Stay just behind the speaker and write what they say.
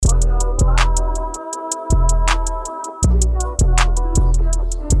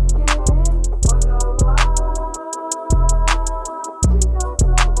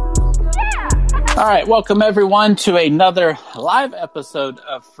All right, welcome everyone to another live episode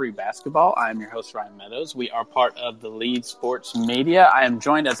of Free Basketball. I'm your host, Ryan Meadows. We are part of the Lead Sports Media. I am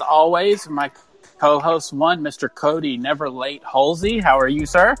joined, as always, my co-host one, Mr. Cody Never Late Halsey. How are you,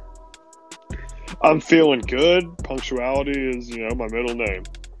 sir? I'm feeling good. Punctuality is, my middle name.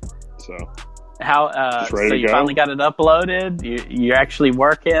 So, So you finally got it uploaded? You're actually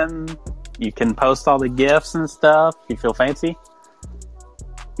working? You can post all the GIFs and stuff? You feel fancy?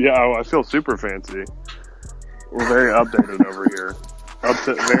 Yeah, I feel super fancy. We're very updated over here.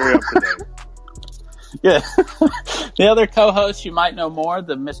 Very up to date. Yeah. The other co-host you might know more,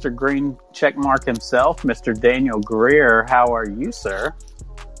 the Mr. Green Checkmark himself, Mr. Daniel Greer. How are you, sir?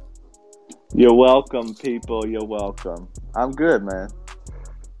 You're welcome, people. You're welcome. I'm good, man.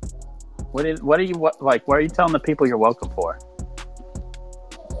 What are you telling the people you're welcome for?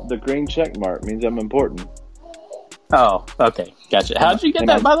 The green check mark means I'm important. Oh, okay. Gotcha. How'd you get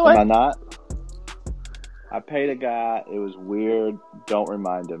that, by the way? Am I not? I paid a guy. It was weird. Don't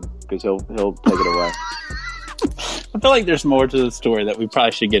remind him because he'll take it away. I feel like there's more to the story that we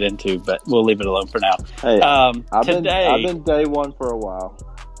probably should get into, but we'll leave it alone for now. Hey, I've been day one for a while.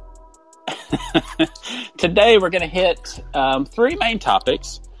 Today we're going to hit three main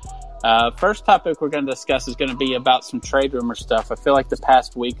topics. First topic we're going to discuss is going to be about some trade rumor stuff. I feel like the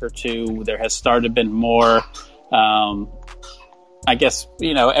past week or two there has started been more. I guess,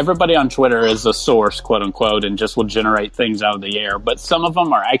 everybody on Twitter is a source, quote unquote, and just will generate things out of the air. But some of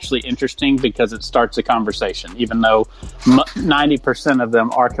them are actually interesting because it starts a conversation, even though 90% of them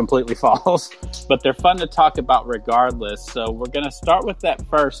are completely false. But they're fun to talk about regardless. So we're going to start with that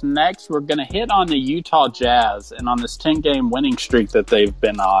first. Next, we're going to hit on the Utah Jazz and on this 10-game winning streak that they've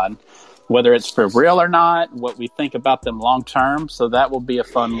been on, whether it's for real or not, what we think about them long term. So that will be a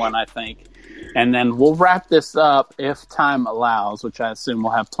fun one, I think. And then we'll wrap this up, if time allows, which I assume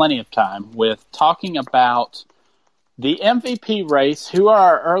we'll have plenty of time, with talking about the MVP race, who are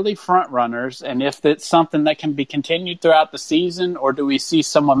our early front runners, and if it's something that can be continued throughout the season, or do we see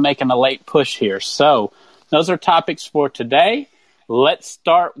someone making a late push here? So those are topics for today. Let's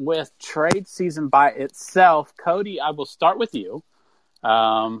start with trade season by itself. Cody, I will start with you.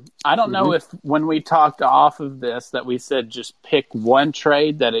 I don't know if when we talked off of this that we said just pick one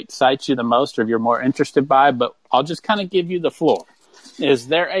trade that excites you the most or you're more interested by, but I'll just kind of give you the floor. Is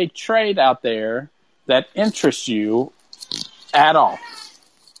there a trade out there that interests you at all?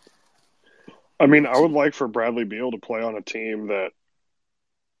 I mean, I would like for Bradley Beal to play on a team that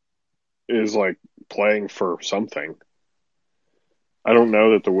is playing for something. I don't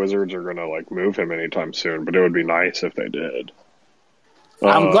know that the Wizards are going to move him anytime soon, but it would be nice if they did.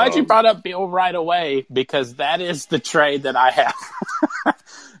 I'm glad you brought up Beal right away because that is the trade that I have.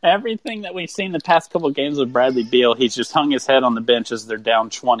 Everything that we've seen the past couple of games with Bradley Beal, he's just hung his head on the bench as they're down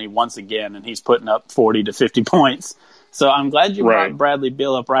 20 once again, and he's putting up 40 to 50 points. So I'm glad you brought Bradley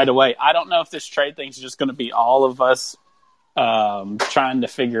Beal up right away. I don't know if this trade thing is just going to be all of us trying to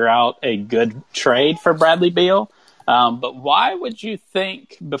figure out a good trade for Bradley Beal. But why would you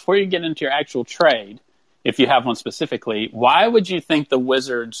think, before you get into your actual trade, if you have one specifically, why would you think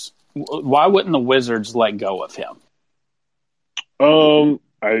why wouldn't the Wizards let go of him?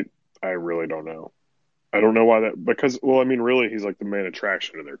 I really don't know. I don't know why because really he's the main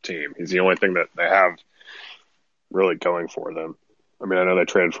attraction to their team. He's the only thing that they have really going for them. I mean, I know they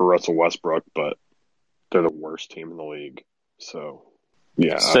traded for Russell Westbrook, but they're the worst team in the league. So,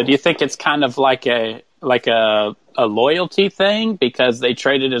 yeah. So do you think it's kind of like a loyalty thing because they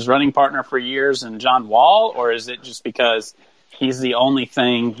traded his running partner for years in John Wall, or is it just because he's the only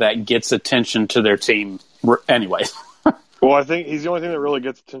thing that gets attention to their team anyway? Well, I think he's the only thing that really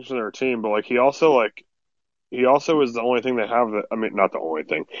gets attention to their team, but he also is the only thing they have not the only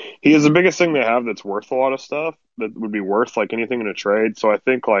thing. He is the biggest thing they have that's worth a lot of stuff that would be worth anything in a trade. So I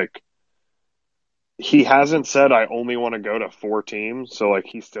think he hasn't said I only want to go to 4 teams, so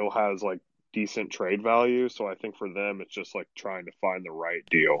he still has decent trade value. So I think for them it's just trying to find the right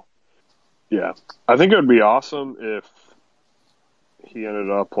deal. Yeah. I think it would be awesome if he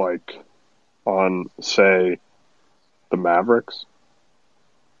ended up on, say, the Mavericks.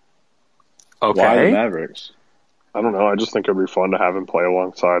 Okay. Why the Mavericks? I don't know. I just think it would be fun to have him play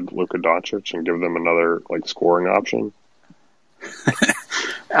alongside Luka Doncic and give them another scoring option.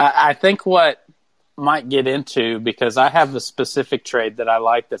 I think what might get into, because I have a specific trade that I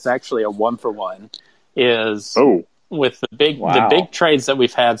like that's actually a 1-for-1, is with the big trades that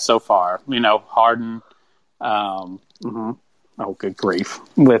we've had so far. Harden. Oh, good grief!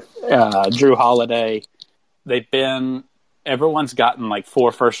 With Drew Holiday, everyone's gotten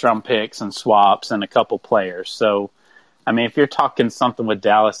 4 first-round picks and swaps and a couple players. So I mean, if you're talking something with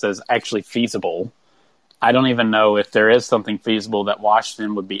Dallas that's actually feasible, I don't even know if there is something feasible that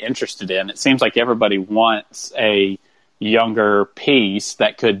Washington would be interested in. It seems like everybody wants a younger piece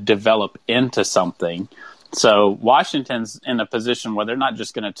that could develop into something. So Washington's in a position where they're not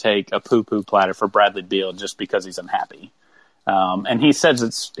just going to take a poo-poo platter for Bradley Beal just because he's unhappy. And he says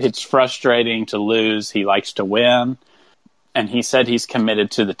it's frustrating to lose. He likes to win. And he said he's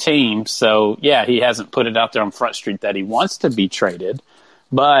committed to the team. So, yeah, he hasn't put it out there on Front Street that he wants to be traded.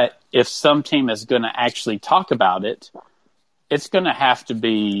 But if some team is going to actually talk about it, it's going to have to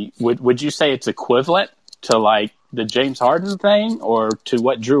be, would you say it's equivalent to like the James Harden thing or to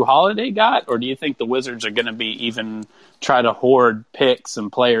what Drew Holiday got? Or do you think the Wizards are going to be even try to hoard picks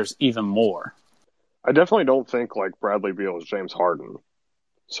and players even more? I definitely don't think like Bradley Beal is James Harden.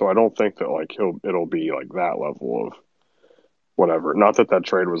 So I don't think that like it'll be like that level of whatever. Not that that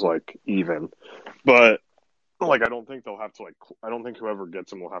trade was like even, but like I don't think they'll have to like I don't think whoever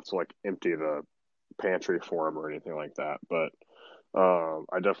gets him will have to like empty the pantry for him or anything like that. But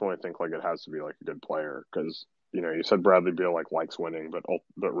I definitely think like it has to be like a good player because you said Bradley Beal like likes winning,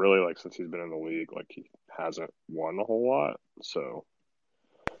 but really like since he's been in the league like he hasn't won a whole lot. So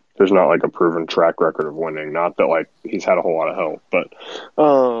there's not like a proven track record of winning. Not that like he's had a whole lot of help, but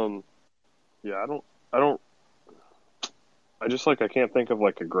yeah, I don't. I just like I can't think of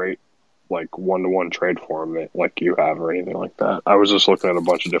like a great like 1-to-1 trade for him that, like you have or anything like that. I was just looking at a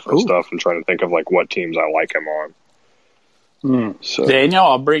bunch of different stuff and trying to think of like what teams I like him on. So Daniel,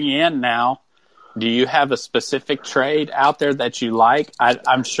 I'll bring you in now. Do you have a specific trade out there that you like?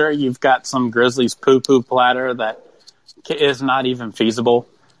 I'm sure you've got some Grizzlies poo-poo platter that is not even feasible.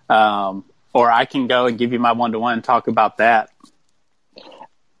 Or I can go and give you my 1-to-1 and talk about that.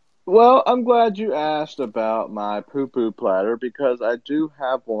 Well, I'm glad you asked about my poo-poo platter because I do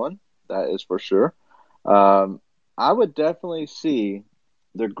have one, that is for sure. I would definitely see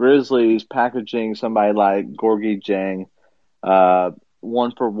the Grizzlies packaging somebody like Gorgie Jang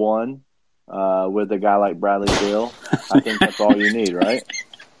 1-for-1 with a guy like Bradley Beal. I think that's all you need, right?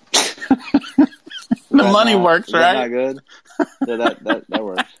 The money works, right? Is that not good? Yeah, that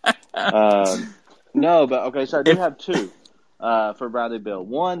works. No, but okay, so I do have two for Bradley Beal.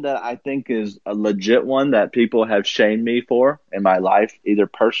 One that I think is a legit one that people have shamed me for in my life, either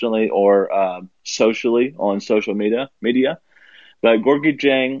personally or socially on social media. But Gorgie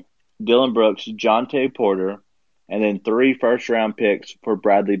Jang, Dylan Brooks, Jonte Porter, and then 3 first-round picks for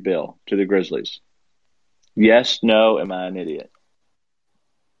Bradley Beal to the Grizzlies. Yes, no, am I an idiot?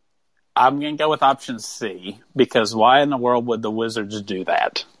 I'm going to go with option C because why in the world would the Wizards do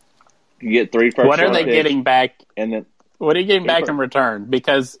that? You get 3 first-round picks. What are they getting back? And then what are you getting back in return?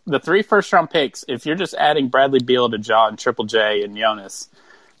 Because the 3 first-round picks, if you're just adding Bradley Beal to John, Triple J, and Jonas,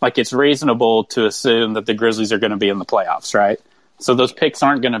 like it's reasonable to assume that the Grizzlies are going to be in the playoffs, right? So those picks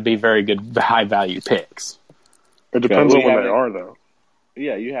aren't going to be very good, high-value picks. It depends on when they are, though.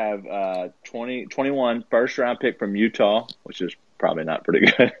 Yeah, you have 21 first-round pick from Utah, which is probably not pretty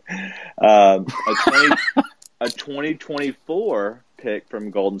good. A 2024 pick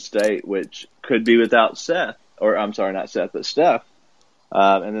from Golden State, which could be without Seth. Or I'm sorry, not Seth, but Steph.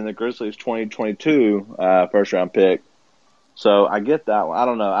 And then the Grizzlies 2022 first-round pick. So I get that one. I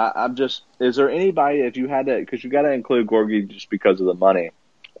don't know. I'm just – is there anybody, if you had to – because you got to include Gorgie just because of the money.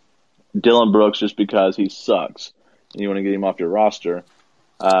 Dylan Brooks just because he sucks. And you want to get him off your roster.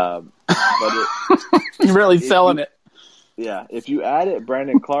 But you're really selling it. Yeah. If you added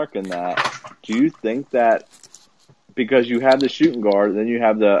Brandon Clark in that, do you think that because you have the shooting guard, then you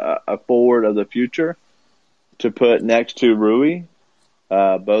have the a forward of the future to put next to Rui,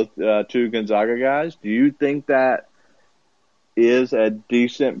 both 2 Gonzaga guys, do you think that is a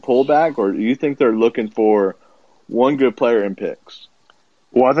decent pullback, or do you think they're looking for one good player in picks?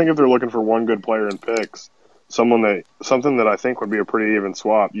 Well, I think if they're looking for one good player in picks, something that I think would be a pretty even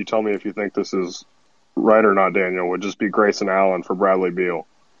swap. You tell me if you think this is right or not, Daniel. Would just be Grayson Allen for Bradley Beal.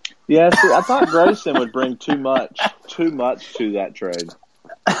 Yeah, see, I thought Grayson would bring too much to that trade.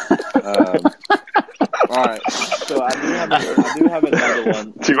 All right, so I do have another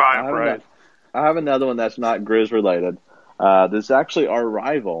one. Too high, right? I have another one that's not Grizz related. This is actually our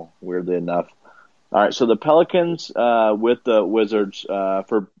rival, weirdly enough. All right, so the Pelicans with the Wizards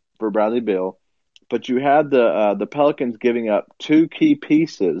for Bradley Beal, but you had the Pelicans giving up 2 key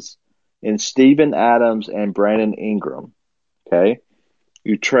pieces in Steven Adams and Brandon Ingram. Okay,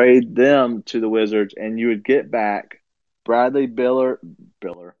 you trade them to the Wizards, and you would get back Bradley Beal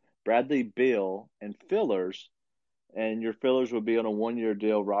and fillers, and your fillers would be on a 1-year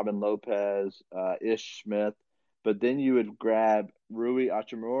deal. Robin Lopez, Ish Smith. But then you would grab Rui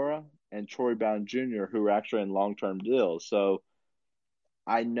Hachimura and Troy Brown Jr., who are actually in long-term deals. So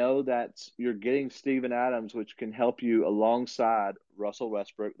I know that you're getting Steven Adams, which can help you alongside Russell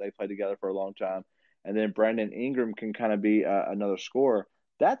Westbrook. They played together for a long time. And then Brandon Ingram can kind of be another scorer.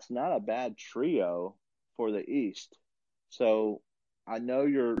 That's not a bad trio for the East. So I know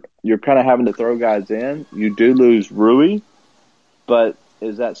you're kind of having to throw guys in. You do lose Rui, but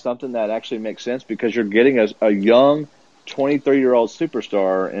is that something that actually makes sense? Because you're getting a young 23-year-old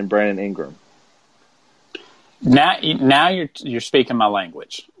superstar in Brandon Ingram. Now you're speaking my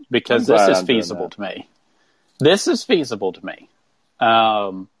language, because this is feasible to me. This is feasible to me,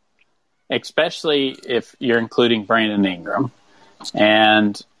 especially if you're including Brandon Ingram.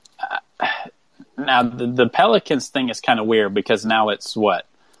 And now the Pelicans thing is kind of weird, because now it's what?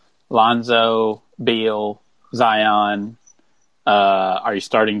 Lonzo, Beal, Zion. Are you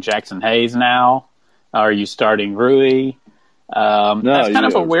starting Jackson Hayes now? Are you starting Rui? No, that's kind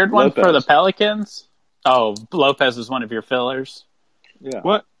of a weird one Lopez. for the Pelicans. Oh, Lopez is one of your fillers? Yeah.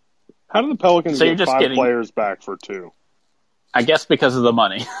 What? How do the Pelicans So you're get just 5 getting- players back for 2? I guess because of the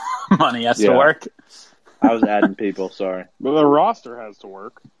money. Money has to Yeah. work. I was adding people, sorry. But the roster has to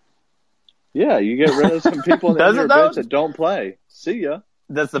work. Yeah, you get rid of some people in Does your it, though? bench that don't play. See ya.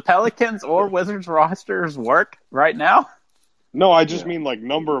 Does the Pelicans or Wizards rosters work right now? No, I just Yeah. mean like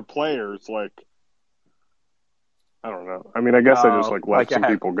number of players. Like, I don't know. I mean, I guess I just let like some I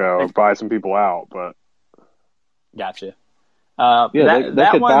had- people go, buy some people out. But Gotcha. Yeah, they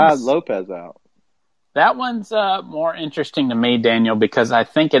that could buy one's, Lopez out. that one's more interesting to me, Daniel, because I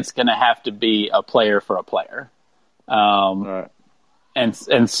think it's going to have to be a player for a player. All right. And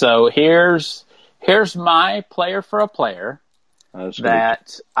so here's my player for a player That's good.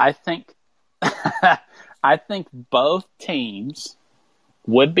 that I think I think both teams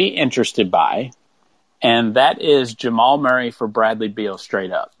would be interested by, and that is Jamal Murray for Bradley Beal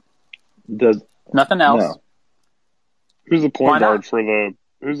straight up. Nothing else. No. who's the Why point not? guard for the?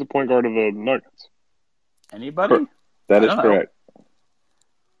 Who's the point guard of the Nuggets? Anybody? That I is don't know. correct.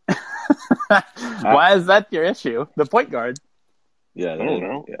 Why is that your issue? The point guard. Yeah, I don't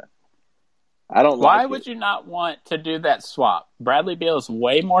know. Yeah. I don't Why like would it. you not want to do that swap? Bradley Beal is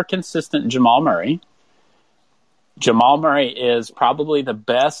way more consistent than Jamal Murray. Jamal Murray is probably the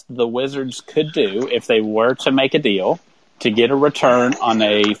best the Wizards could do if they were to make a deal to get a return on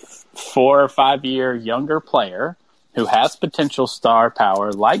a 4 or 5 year younger player who has potential star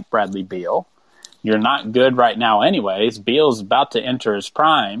power like Bradley Beal. You're not good right now anyways. Beal's about to enter his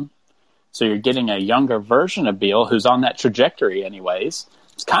prime, so you're getting a younger version of Beal who's on that trajectory anyways.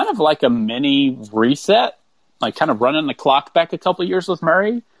 It's kind of like a mini reset, like kind of running the clock back a couple of years with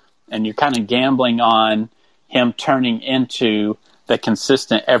Murray, and you're kind of gambling on him turning into the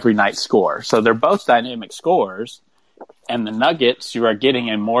consistent every night scorer. So they're both dynamic scorers, and the Nuggets, you are getting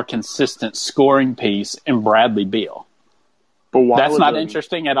a more consistent scoring piece in Bradley Beal. But why? That's would not the,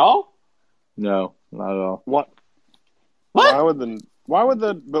 interesting at all? No, not at all. What? What? Why would the? Why would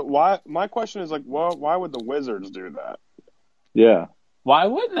the? But why? My question is like, well, why would the Wizards do that? Yeah. Why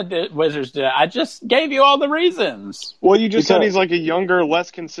wouldn't the Wizards do that? I just gave you all the reasons. Well, you just said Because- he's like a younger, less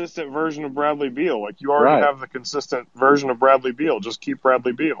consistent version of Bradley Beal. Like you already Right. have the consistent version of Bradley Beal. Just keep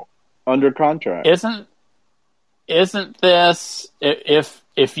Bradley Beal. Under contract. Isn't this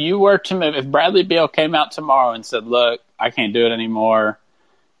if you were to move, if Bradley Beal came out tomorrow and said, "Look, I can't do it anymore.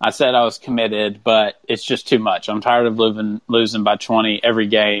 I said I was committed, but it's just too much. I'm tired of losing by 20 every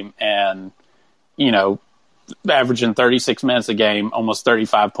game, and averaging 36 minutes a game, almost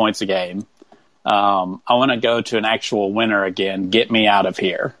 35 points a game. I want to go to an actual winner again. Get me out of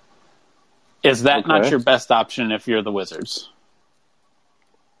here." Is that not Okay. your best option if you're the Wizards?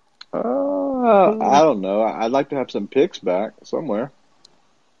 I don't know. I'd like to have some picks back somewhere.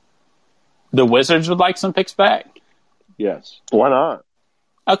 The Wizards would like some picks back? Yes. Why not?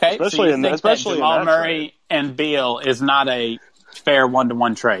 Okay, Especially so you in- think especially that in Jamal that Murray trade. and Beal is not a fair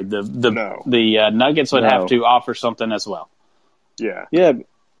one-to-one trade. No. The Nuggets would No. have to offer something as well. Yeah. Yeah,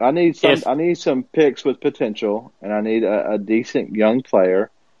 I need some. If- I need some picks with potential, and I need a decent young player.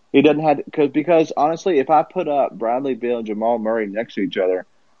 He doesn't have because honestly, if I put up Bradley Beal and Jamal Murray next to each other,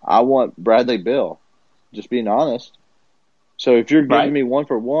 I want Bradley Beal. Just being honest. So if you're giving Right. me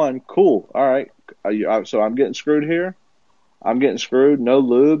 1-for-1, cool. All right. So I'm getting screwed here. I'm getting screwed. No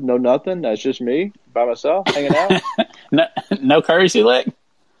lube, no nothing. That's just me by myself hanging out. No currency lick?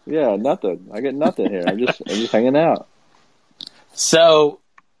 Yeah, nothing. I get nothing here. I'm just hanging out. So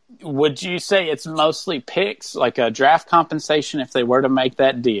would you say it's mostly picks, like a draft compensation if they were to make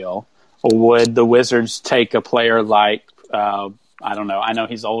that deal? Or would the Wizards take a player like, I don't know, I know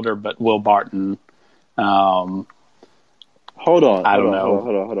he's older, but Will Barton? Hold on. I don't know.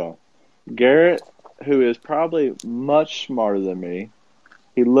 Hold on. Garrett, who is probably much smarter than me,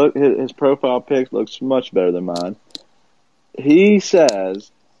 his profile pic looks much better than mine. He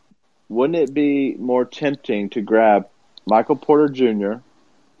says, wouldn't it be more tempting to grab Michael Porter Jr.,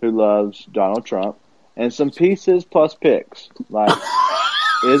 who loves Donald Trump, and some pieces plus picks? Like,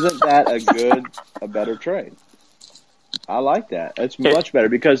 isn't that a better trade? I like that. It's much better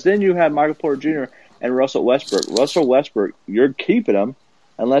because then you have Michael Porter Jr. and Russell Westbrook. Russell Westbrook, you're keeping him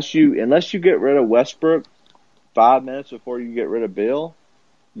unless you get rid of Westbrook 5 minutes before you get rid of Bill.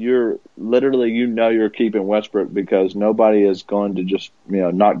 You're literally, you're keeping Westbrook because nobody is going to just,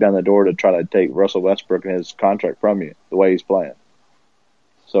 knock down the door to try to take Russell Westbrook and his contract from you the way he's playing.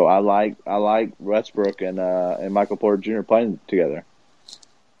 So I like Westbrook and Michael Porter Jr. playing together.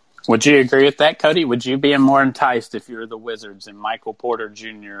 Would you agree with that, Cody? Would you be more enticed if you're the Wizards and Michael Porter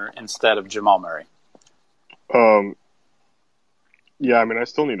Jr. instead of Jamal Murray? Yeah, I mean, I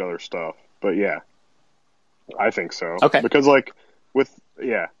still need other stuff, but yeah, I think so. Okay. Because I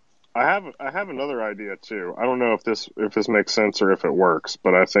have another idea too. I don't know if this makes sense or if it works,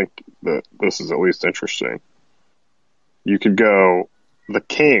 but I think that this is at least interesting. You could go. The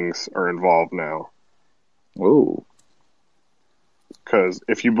Kings are involved now. Ooh. Because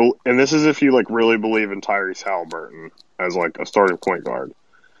and this is if you really believe in Tyrese Halliburton as a starting point guard.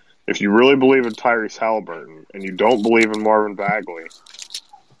 If you really believe in Tyrese Halliburton and you don't believe in Marvin Bagley,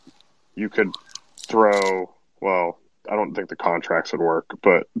 you could throw. Well, I don't think the contracts would work,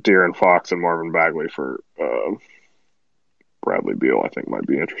 but De'Aaron Fox and Marvin Bagley for Bradley Beal, I think, might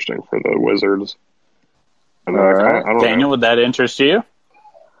be interesting for the Wizards. And then right. I don't Daniel, know. would that interest you?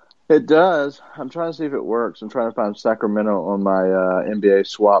 It does. I'm trying to see if it works. I'm trying to find Sacramento on my NBA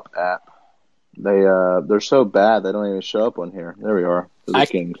Swap app. They're so bad they don't even show up on here. There we are. The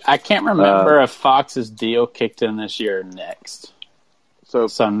Kings. I can't remember if Fox's deal kicked in this year or next. So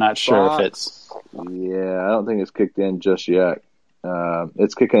I'm not sure if it's. Yeah, I don't think it's kicked in just yet.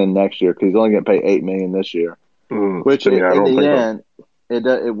 It's kicking in next year because he's only getting paid $8 million this year. Which in the end,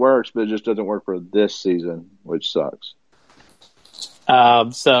 it works, but it just doesn't work for this season, which sucks.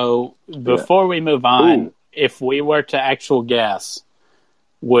 So before we move on, if we were to actual guess,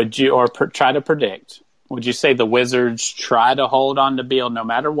 would you try to predict? Would you say the Wizards try to hold on to Beal no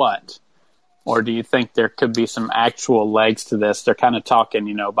matter what? Or do you think there could be some actual legs to this? They're kind of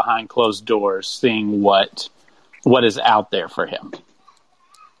talking, behind closed doors, seeing what is out there for him.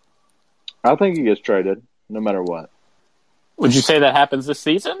 I think he gets traded no matter what. Would you say that happens this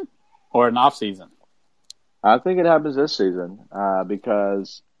season or an off season? I think it happens this season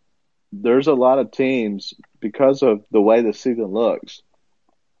because there's a lot of teams, because of the way the season looks.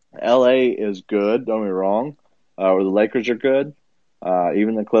 LA is good, don't get me wrong, or the Lakers are good.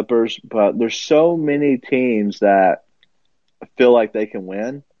 Even the Clippers, but there's so many teams that feel like they can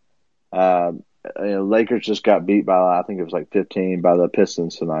win. Lakers just got beat by, I think it was 15 by the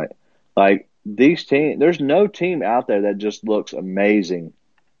Pistons tonight. These teams, there's no team out there that just looks amazing.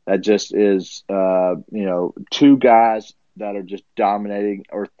 That just is, two guys that are just dominating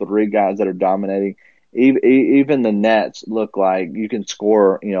or three guys that are dominating. Even the Nets look like you can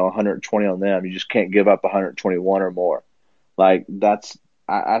score, 120 on them. You just can't give up 121 or more. I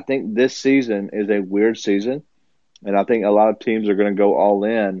think this season is a weird season, and I think a lot of teams are going to go all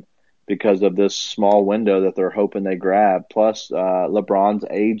in because of this small window that they're hoping they grab. Plus, LeBron's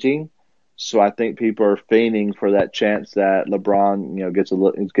aging, so I think people are fiending for that chance that LeBron,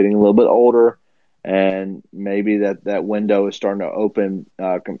 is getting a little bit older, and maybe that window is starting to open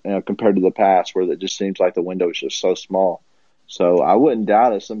compared to the past, where it just seems like the window is just so small. So I wouldn't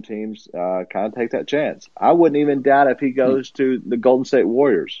doubt if some teams kind of take that chance. I wouldn't even doubt if he goes to the Golden State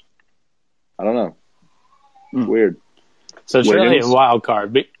Warriors. I don't know. It's weird. So it's really a wild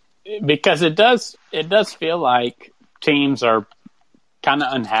card because it does feel like teams are kind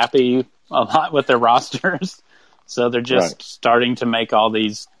of unhappy a lot with their rosters. So they're just starting to make all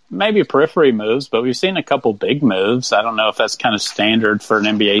these maybe periphery moves, but we've seen a couple big moves. I don't know if that's kind of standard for an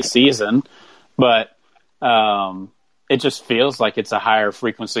NBA season, but it just feels like it's a higher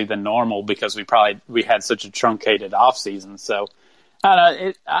frequency than normal because we had such a truncated offseason. So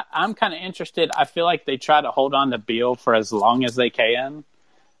I'm kind of interested. I feel like they try to hold on to Beal for as long as they can.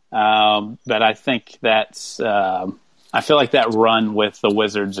 But I think I feel like that run with the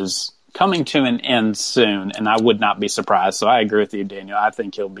Wizards is coming to an end soon, and I would not be surprised. So I agree with you, Daniel. I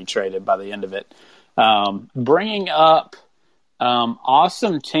think he'll be traded by the end of it. Bringing up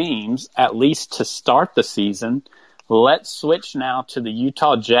awesome teams, at least to start the season, let's switch now to the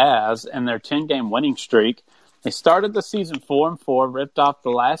Utah Jazz and their 10-game winning streak. They started the season 4-4, ripped off the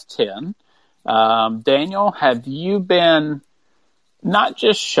last 10. Daniel, have you been not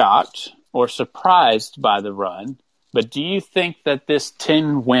just shocked, or surprised by the run, but do you think that this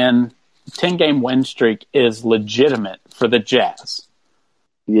 10-game win streak is legitimate for the Jazz?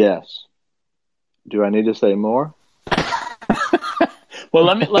 Yes. Do I need to say more? Well,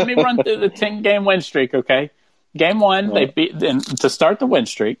 let me run through the 10-game win streak, okay? Game one, they beat to start the win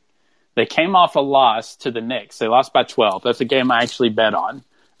streak. They came off a loss to the Knicks. They lost by 12. That's a game I actually bet on.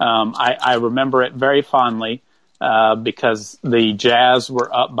 I remember it very fondly because the Jazz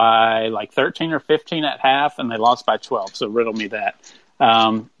were up by like 13 or 15 at half, and they lost by 12. So riddle me that.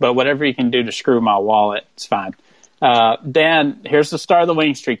 But whatever you can do to screw my wallet, it's fine. Then here's the start of the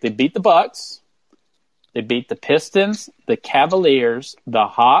winning streak. They beat the Bucks. They beat the Pistons, the Cavaliers, the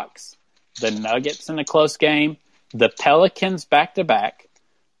Hawks, the Nuggets in a close game, the Pelicans back-to-back,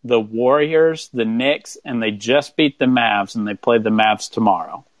 the Warriors, the Knicks, and they just beat the Mavs, and they play the Mavs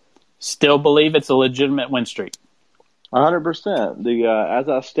tomorrow. Still believe it's a legitimate win streak? 100%. As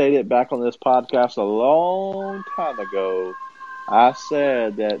I stated back on this podcast a long time ago, I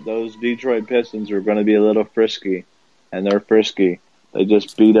said that those Detroit Pistons are going to be a little frisky, and they're frisky. They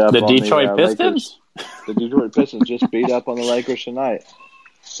just beat up the on Detroit the Pistons? The Detroit Pistons just beat up on the Lakers tonight.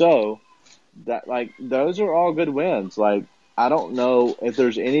 So, those are all good wins. I don't know if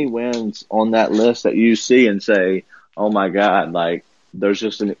there's any wins on that list that you see and say, oh my God, there's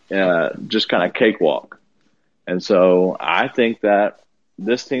just just kind of cakewalk. And so I think that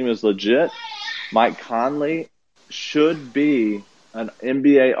this team is legit. Mike Conley should be an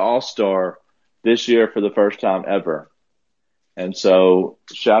NBA All-Star this year for the first time ever. And so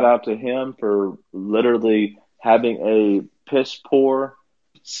shout out to him for literally having a piss-poor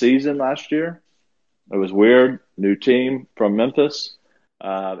season last year. It was weird. New team from Memphis.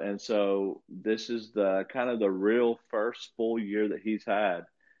 And so this is the kind of the real first full year that he's had.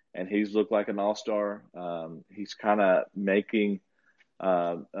 And he's looked like an all-star. He's kind of making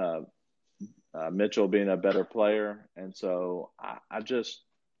Mitchell being a better player. And so I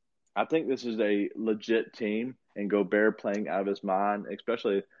think this is a legit team, and Gobert playing out of his mind,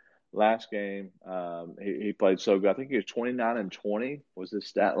 especially last game. He played so good. I think he was 29-20 was his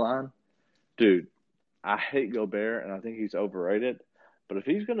stat line. Dude, I hate Gobert, and I think he's overrated. But if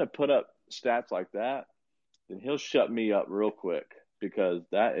he's going to put up stats like that, then he'll shut me up real quick, because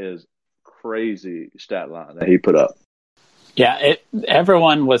that is crazy stat line that he put up. Yeah,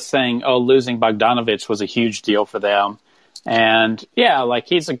 everyone was saying, losing Bogdanovich was a huge deal for them. And, yeah,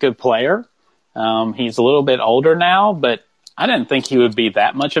 he's a good player. He's a little bit older now, but I didn't think he would be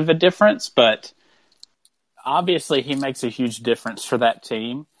that much of a difference. But obviously he makes a huge difference for that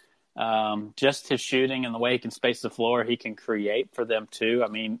team. Just his shooting and the way he can space the floor, he can create for them too. I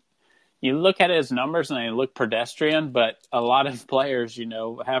mean, you look at his numbers and they look pedestrian, but a lot of players,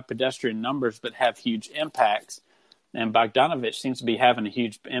 have pedestrian numbers but have huge impacts. And Bogdanovich seems to be having a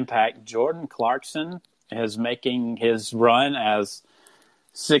huge impact. Jordan Clarkson is making his run as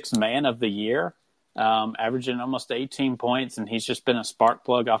sixth man of the year, averaging almost 18 points, and he's just been a spark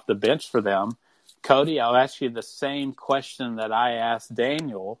plug off the bench for them. Cody, I'll ask you the same question that I asked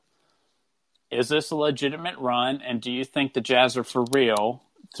Daniel. Is this a legitimate run, and do you think the Jazz are for real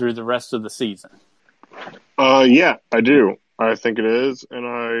through the rest of the season? Yeah, I do. I think it is, and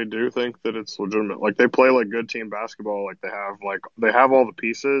I do think that it's legitimate. They play good team basketball. They have all the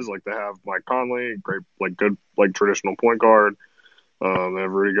pieces. They have Mike Conley, great, good, traditional point guard. They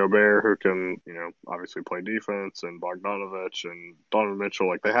have Rudy Gobert, who can, obviously play defense, and Bogdanovich and Donovan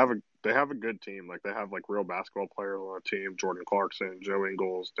Mitchell. They have a good team. They have real basketball players on the team. Jordan Clarkson, Joe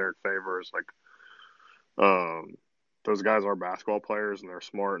Ingles, Derek Favors. Those guys are basketball players, and they're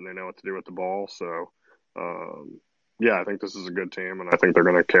smart, and they know what to do with the ball. So, yeah, I think this is a good team, and I think they're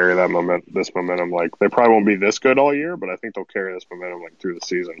going to carry this momentum. They probably won't be this good all year, but I think they'll carry this momentum through the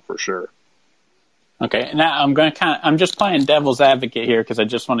season for sure. Okay, now I'm just playing devil's advocate here because I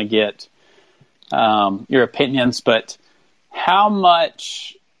just want to get your opinions. But how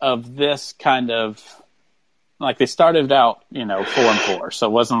much of this kind of they started out 4-4, so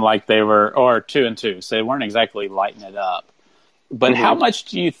it wasn't like they were, or 2-2, so they weren't exactly lighting it up. But how much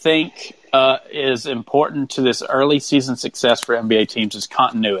do you think is important to this early season success for NBA teams is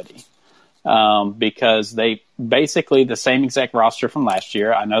continuity? Because they basically the same exact roster from last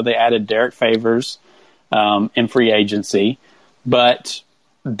year. I know they added Derek Favors in free agency, but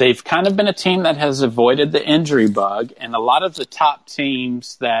they've kind of been a team that has avoided the injury bug. And a lot of the top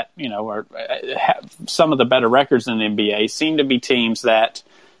teams that, have some of the better records in the NBA seem to be teams that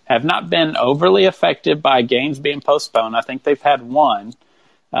have not been overly affected by games being postponed. I think they've had one,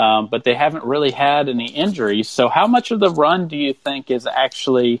 but they haven't really had any injuries. So how much of the run do you think is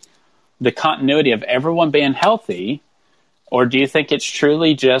actually the continuity of everyone being healthy Or do you think it's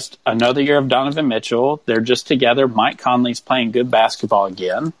truly just another year of Donovan Mitchell? They're just together. Mike Conley's playing good basketball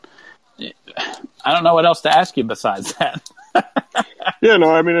again. I don't know what else to ask you besides that. Yeah,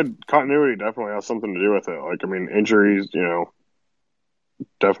 no, I mean, continuity definitely has something to do with it. Like, I mean, injuries,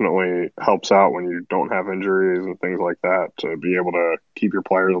 definitely helps out when you don't have injuries and things like that to be able to keep your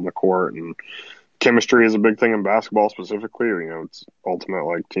players on the court. And chemistry is a big thing in basketball specifically. It's ultimate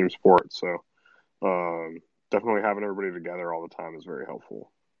like team sport. So definitely having everybody together all the time is very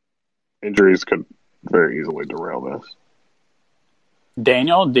helpful. Injuries could very easily derail this.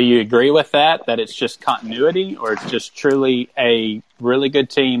 Daniel, do you agree with that it's just continuity, or it's just truly a really good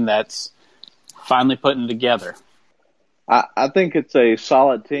team that's finally putting together? I think it's a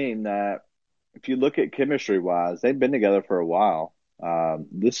solid team that, if you look at chemistry-wise, they've been together for a while. I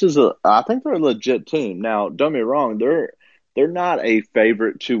think they're a legit team. Now, don't get me wrong, they're not a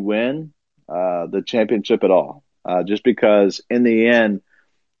favorite to win the championship at all. Just because in the end,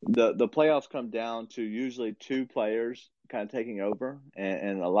 the playoffs come down to usually two players kind of taking over,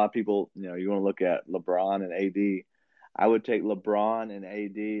 and a lot of people, you want to look at LeBron and AD. I would take LeBron and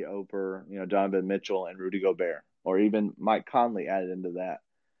AD over, Donovan Mitchell and Rudy Gobert, or even Mike Conley added into that.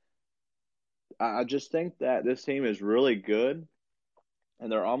 I just think that this team is really good,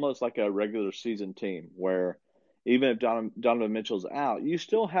 and they're almost like a regular season team where even if Donovan Mitchell's out, you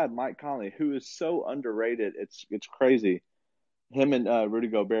still have Mike Conley, who is so underrated. It's crazy. Him and Rudy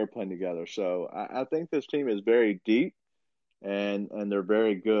Gobert playing together. So I think this team is very deep, and they're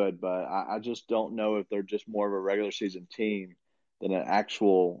very good, but I just don't know if they're just more of a regular season team than an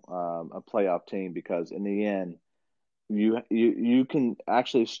actual a playoff team, because in the end, you can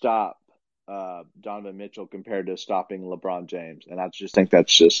actually stop Donovan Mitchell compared to stopping LeBron James. And I just think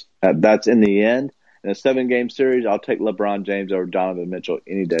that's in the end. In a 7-game series, I'll take LeBron James over Donovan Mitchell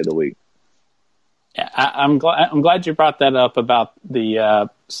any day of the week. Yeah, I'm glad you brought that up about the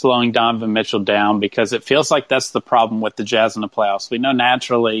slowing Donovan Mitchell down, because it feels like that's the problem with the Jazz in the playoffs. We know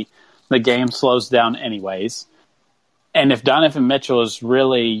naturally the game slows down anyways. And if Donovan Mitchell is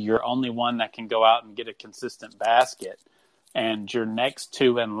really your only one that can go out and get a consistent basket, and your next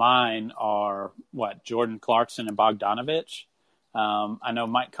two in line are, Jordan Clarkson and Bogdanovich? I know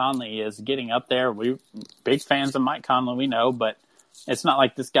Mike Conley is getting up there. We're big fans of Mike Conley, we know, but it's not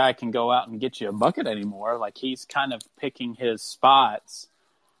like this guy can go out and get you a bucket anymore. Like, he's kind of picking his spots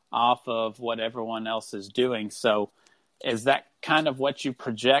off of what everyone else is doing. So is that kind of what you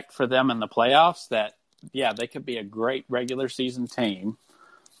project for them in the playoffs? That, yeah, they could be a great regular season team,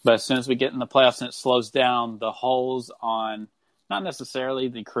 but as soon as we get in the playoffs and it slows down, the holes on not necessarily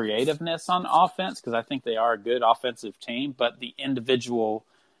the creativeness on offense, because I think they are a good offensive team, but the individual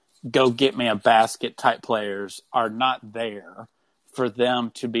go get me a basket type players are not there for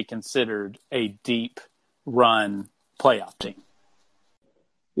them to be considered a deep run playoff team.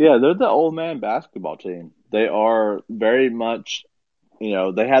 Yeah, they're the old man basketball team. They are very much,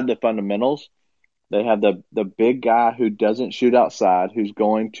 they have the fundamentals. They have the big guy who doesn't shoot outside, who's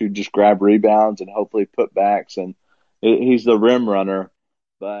going to just grab rebounds and hopefully put backs, and he's the rim runner.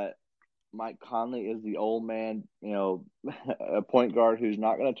 But Mike Conley is the old man, a point guard who's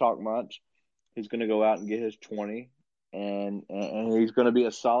not going to talk much. He's going to go out and get his 20, and he's going to be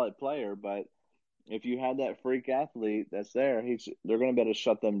a solid player. But if you have that freak athlete that's there, they're going to be able to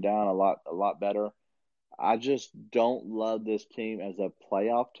shut them down a lot better. I just don't love this team as a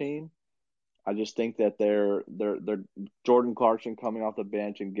playoff team. I just think that they're Jordan Clarkson coming off the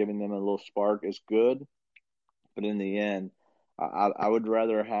bench and giving them a little spark is good, but in the end, I would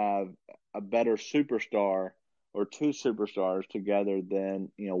rather have a better superstar or two superstars together than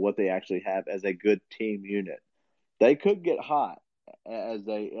what they actually have as a good team unit. They could get hot as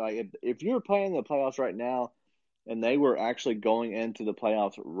if you were playing the playoffs right now, and they were actually going into the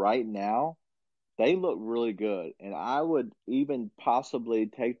playoffs right now, they look really good, and I would even possibly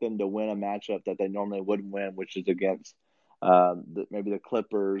take them to win a matchup that they normally wouldn't win, which is against maybe the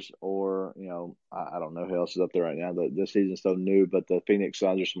Clippers or, I don't know who else is up there right now. This season's so new, but the Phoenix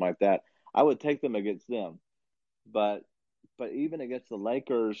Suns or something like that. I would take them against them. But even against the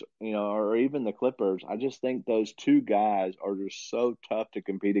Lakers, or even the Clippers, I just think those two guys are just so tough to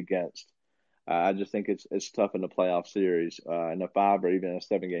compete against. I just think it's tough in the playoff series, in a 5 or even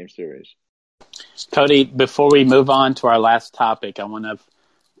a 7-game series. Cody, before we move on to our last topic, I want to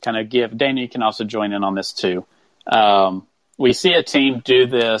kind of give – Dana, you can also join in on this too. We see a team do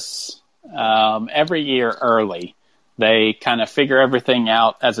this every year early. They kind of figure everything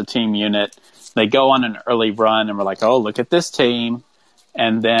out as a team unit. They go on an early run, and we're like, oh, look at this team.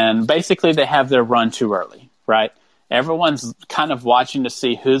 And then basically they have their run too early, right? everyone's kind of watching to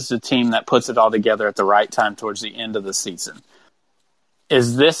see who's the team that puts it all together at the right time towards the end of the season.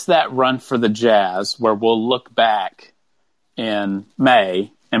 Is this that run for the Jazz where we'll look back in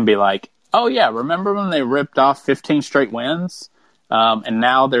May and be like, oh, yeah, remember when they ripped off 15 straight wins? And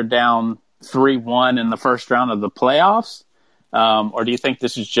now they're down 3-1 in the first round of the playoffs? Or do you think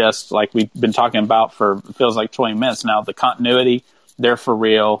this is just like we've been talking about for, it feels like 20 minutes now, the continuity, they're for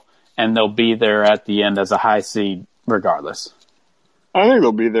real, and they'll be there at the end as a high seed regardless? I think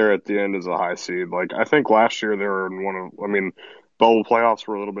they'll be there at the end as a high seed. Like, I think last year they were in bowl playoffs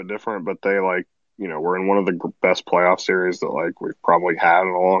were a little bit different, but they were in one of the best playoff series that we've probably had in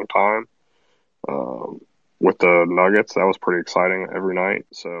a long time. With the Nuggets, that was pretty exciting every night.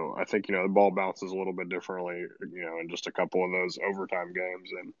 So I think, the ball bounces a little bit differently, in just a couple of those overtime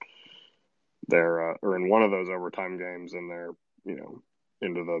games, and they're or in one of those overtime games, and they're,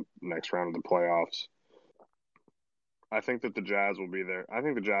 into the next round of the playoffs. I think that the Jazz will be there. I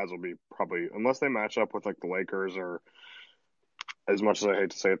think the Jazz will be probably, unless they match up with the Lakers or, as much as I hate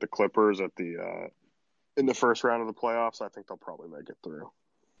to say it, the Clippers at the in the first round of the playoffs, I think they'll probably make it through.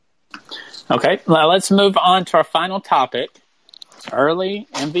 Okay, well, let's move on to our final topic, early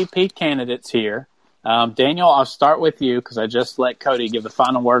MVP candidates here. Daniel, I'll start with you because I just let Cody give the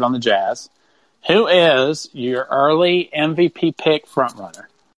final word on the Jazz. Who is your early MVP pick frontrunner?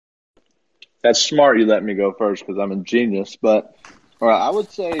 That's smart you let me go first because I'm a genius, but I would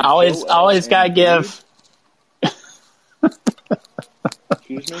say... Always got to give...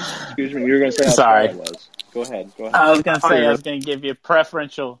 Excuse me, you were going to say how Sorry. smart I was. Go ahead. I was going to say I was going to give you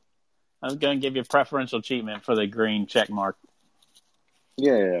preferential treatment for the green check mark.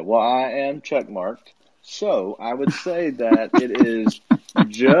 Yeah. Well, I am check marked. So I would say that it is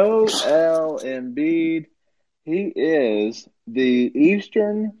Joel Embiid. He is the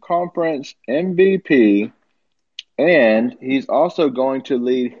Eastern Conference MVP, and he's also going to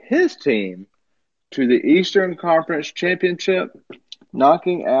lead his team to the Eastern Conference Championship,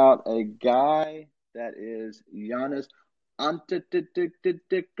 knocking out a guy that is Giannis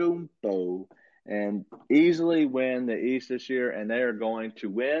Antetokounmpo, and easily win the East this year, and they are going to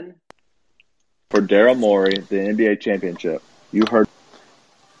win for Daryl Morey the NBA championship. You heard.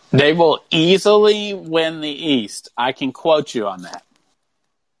 They will easily win the East. I can quote you on that.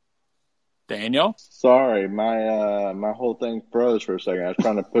 Daniel? Sorry, my whole thing froze for a second. I was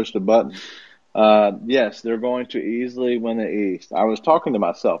trying to push the button. Yes, they're going to easily win the East. I was talking to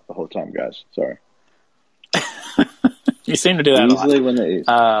myself the whole time, guys. Sorry. You seem to do that easily a lot. Win the East.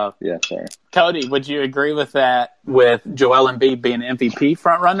 Yeah, sorry. Cody, would you agree with that with Joel Embiid being MVP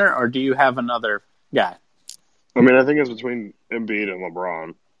frontrunner, or do you have another guy? I think it's between Embiid and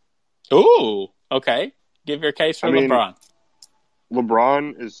LeBron. Ooh, okay. Give your case for LeBron.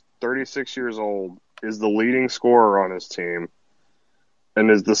 LeBron is 36 years old, is the leading scorer on his team,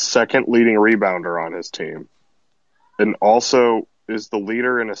 and is the second leading rebounder on his team, and also is the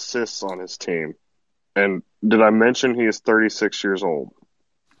leader in assists on his team. And did I mention he is 36 years old?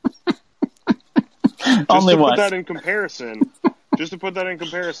 Only once. Just to put that in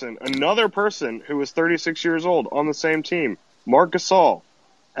comparison, another person who is 36 years old on the same team, Marc Gasol,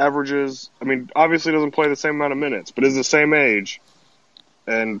 averages, obviously doesn't play the same amount of minutes, but is the same age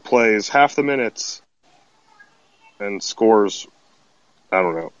and plays half the minutes and scores, I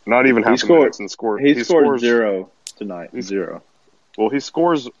don't know, not even half the minutes. And he scored 0 tonight. 0. Well, he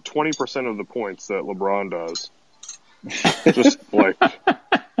scores 20% of the points that LeBron does.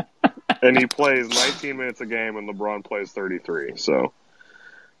 And he plays 19 minutes a game, and LeBron plays 33. So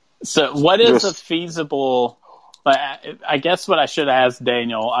what is a feasible? I guess what I should ask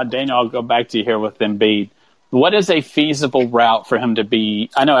Daniel. Daniel, I'll go back to you here with Embiid. What is a feasible route for him to be?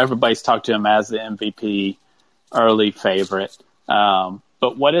 I know everybody's talked to him as the MVP early favorite, but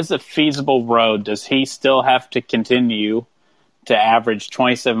what is a feasible road? Does he still have to continue to average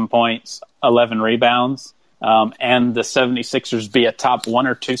 27 points, 11 rebounds, and the 76ers be a top 1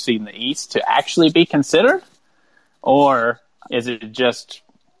 or 2 seed in the East to actually be considered? Or is it just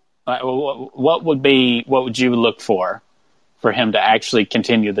what would you look for him to actually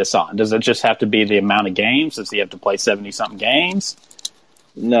continue this on? Does it just have to be the amount of games? Does he have to play 70-something games?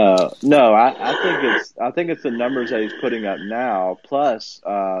 No. I think it's the numbers that he's putting up now, plus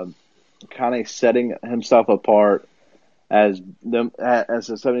kind of setting himself apart as the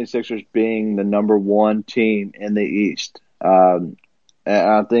 76ers being the number 1 team in the East. And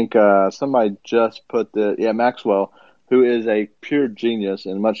I think somebody just put Maxwell, who is a pure genius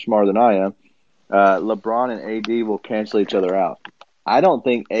and much smarter than I am. LeBron and AD will cancel each other out. I don't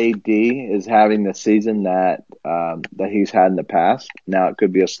think AD is having the season that he's had in the past. Now it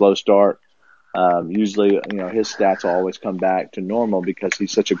could be a slow start. Usually, his stats will always come back to normal because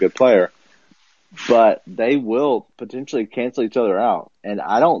he's such a good player. But they will potentially cancel each other out. And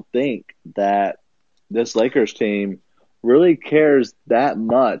I don't think that this Lakers team really cares that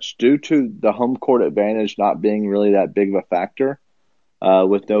much due to the home court advantage not being really that big of a factor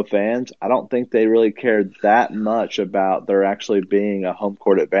with no fans. I don't think they really care that much about there actually being a home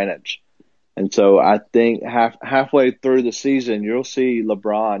court advantage. And so I think halfway through the season, you'll see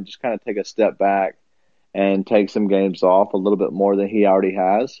LeBron just kind of take a step back and take some games off a little bit more than he already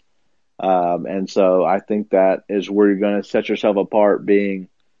has. And so I think that is where you're going to set yourself apart, being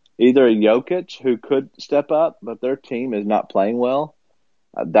either a Jokic, who could step up, but their team is not playing well.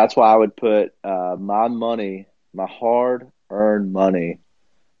 That's why I would put my money, my hard-earned money,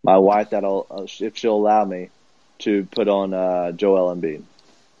 my wife, if she'll allow me, to put on Joel Embiid.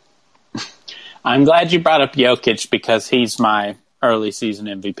 I'm glad you brought up Jokic because he's my early season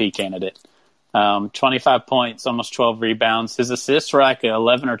MVP candidate. 25 points, almost 12 rebounds. His assists were like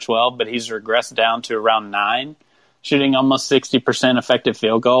 11 or 12, but he's regressed down to around 9, shooting almost 60% effective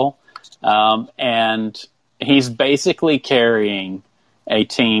field goal. And he's basically carrying a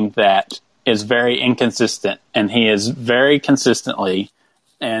team that is very inconsistent, and he is very consistently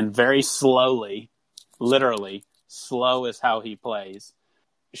and very slowly, literally, slow is how he plays,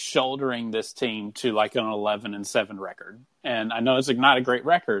 shouldering this team to like an 11-7 record. And I know it's not a great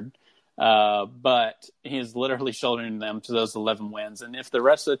record, but he's literally shouldering them to those 11 wins. And if the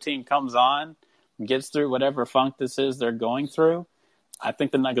rest of the team comes on, gets through whatever funk this is they're going through, I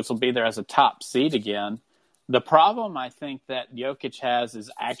think the Nuggets will be there as a top seed again. The problem I think that Jokic has is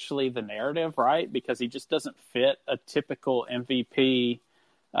actually the narrative, right? Because he just doesn't fit a typical MVP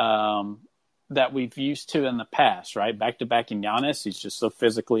that we've used to in the past, right? Back-to-back in Giannis, he's just so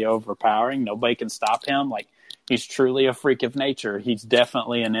physically overpowering. Nobody can stop him. Like, he's truly a freak of nature. He's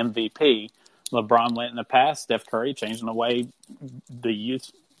definitely an MVP. LeBron went in the past. Steph Curry changing the way the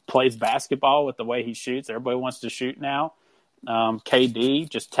youth plays basketball with the way he shoots. Everybody wants to shoot now. KD,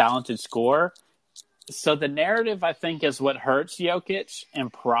 just talented scorer. So the narrative, I think, is what hurts Jokic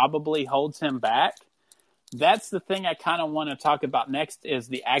and probably holds him back. That's the thing I kind of want to talk about next is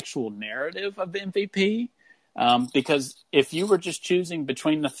the actual narrative of MVP. Because if you were just choosing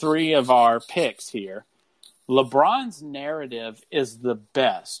between the three of our picks here, LeBron's narrative is the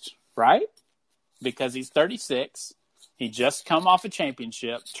best, right? Because he's 36. He just come off a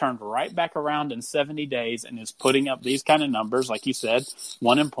championship, turned right back around in 70 days, and is putting up these kind of numbers, like you said,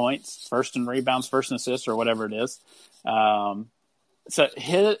 1 in points, first in rebounds, first in assists, or whatever it is. So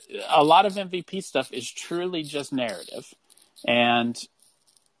a lot of MVP stuff is truly just narrative. And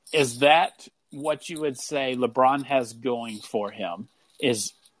is that what you would say LeBron has going for him,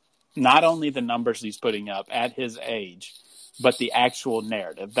 is not only the numbers he's putting up at his age, but the actual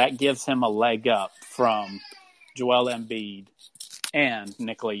narrative? That gives him a leg up from Joel Embiid and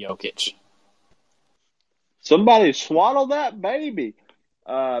Nikola Jokic. Somebody swaddle that baby.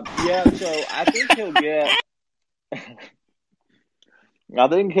 So I think he'll get I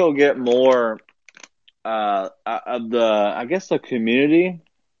think he'll get more of the community,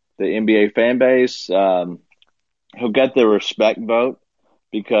 the NBA fan base. He'll get the respect vote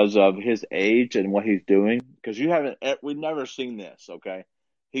because of his age and what he's doing. Because we've never seen this, okay?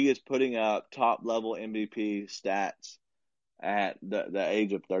 He is putting up top-level MVP stats at the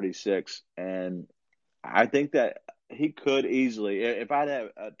age of 36. And I think that he could easily, if I'd have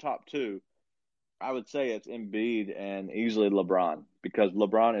a top two, I would say it's Embiid and easily LeBron, because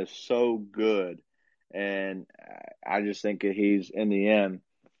LeBron is so good. And I just think that in the end,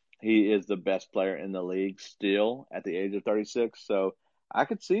 he is the best player in the league still at the age of 36. So I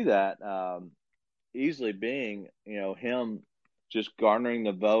could see that easily being, him just garnering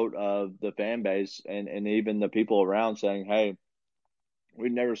the vote of the fan base and even the people around saying, hey,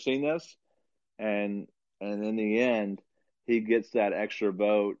 we've never seen this. And in the end, he gets that extra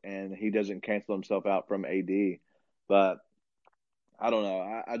vote and he doesn't cancel himself out from AD. But I don't know.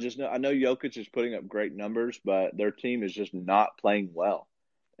 I know Jokic is putting up great numbers, but their team is just not playing well.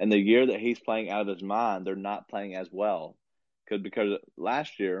 And the year that he's playing out of his mind, they're not playing as well. Because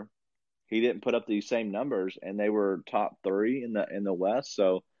last year, he didn't put up these same numbers, and they were top 3 in the West.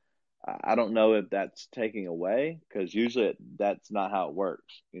 So I don't know if that's taking away, because usually that's not how it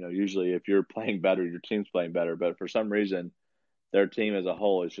works. Usually if you're playing better, your team's playing better. But for some reason, their team as a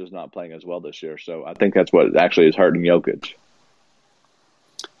whole is just not playing as well this year. So I think that's what actually is hurting Jokic.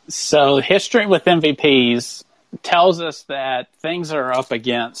 So history with MVPs tells us that things are up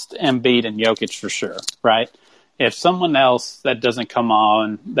against Embiid and Jokic for sure, right? If someone else that doesn't come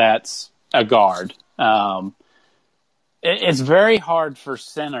on, that's a guard. It's very hard for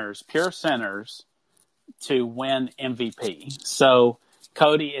centers, pure centers, to win MVP. So,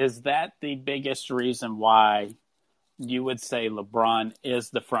 Cody, is that the biggest reason why you would say LeBron is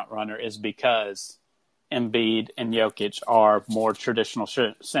the front runner? Is because Embiid and Jokic are more traditional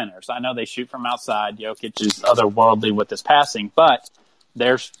centers? I know they shoot from outside. Jokic is otherworldly with his passing, but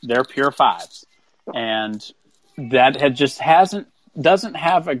they're pure fives, and that doesn't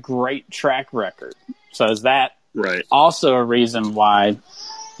have a great track record. So is that Right. also a reason why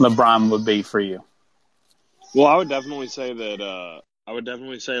LeBron would be for you? Well, I would definitely say that.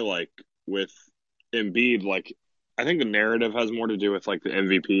 Like with Embiid, like I think the narrative has more to do with like the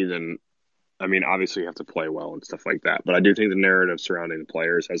MVP than. I mean, obviously you have to play well and stuff like that, but I do think the narrative surrounding the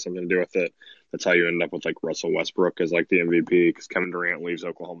players has something to do with it. That's how you end up with like Russell Westbrook as like the MVP because Kevin Durant leaves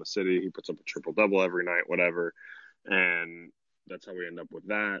Oklahoma City, he puts up a triple double every night, whatever, and that's how we end up with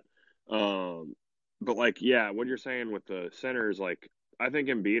that. But like, yeah, what you're saying with the centers, like I think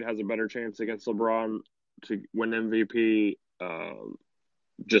Embiid has a better chance against LeBron to win MVP,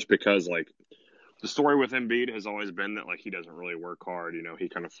 just because like the story with Embiid has always been that like he doesn't really work hard. You know, he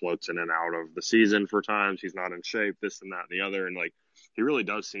kind of floats in and out of the season for times. He's not in shape, this and that and the other, and like he really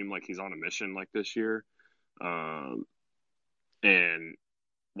does seem like he's on a mission like this year, and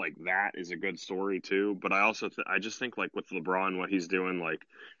like that is a good story too. But I also I just think like with LeBron, what he's doing, like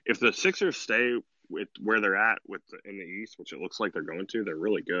if the Sixers stay with where they're at in the East, which it looks like they're going to, they're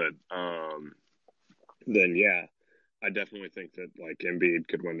really good. Then yeah, I definitely think that like Embiid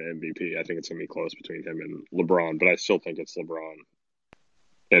could win the MVP. I think it's gonna be close between him and LeBron, but I still think it's LeBron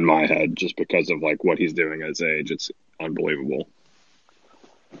in my head just because of like what he's doing at his age. It's unbelievable.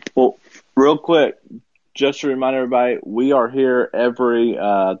 Well, real quick, just to remind everybody, we are here every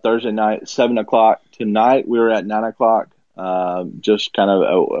Thursday night, 7 o'clock. Tonight we were at 9 o'clock. Just kind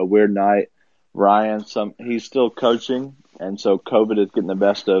of a weird night. Ryan, he's still coaching, and so COVID is getting the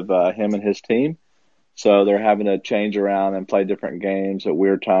best of him and his team. So they're having to change around and play different games at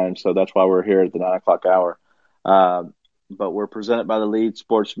weird times. So that's why we're here at the 9 o'clock hour. But we're presented by the Lead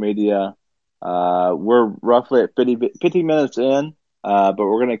Sports Media. We're roughly at 50 minutes in, but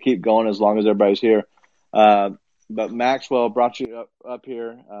we're going to keep going as long as everybody's here. But Maxwell brought you up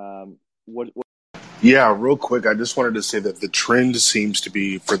here. Yeah, real quick, I just wanted to say that the trend seems to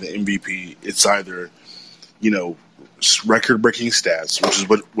be for the MVP, it's either, record-breaking stats, which is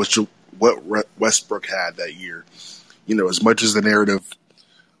what Westbrook had that year. As much as the narrative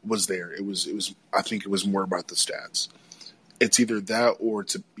was there, it was. I think it was more about the stats. It's either that or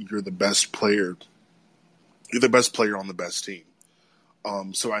you're the best player. You're the best player on the best team.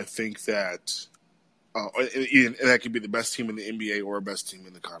 So I think that. And that could be the best team in the NBA or best team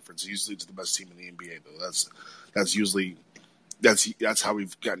in the conference. Usually, it's the best team in the NBA, though. That's how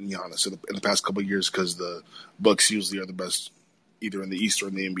we've gotten Giannis in the past couple of years because the Bucks usually are the best, either in the East or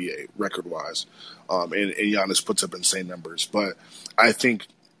in the NBA record wise, and Giannis puts up insane numbers. But I think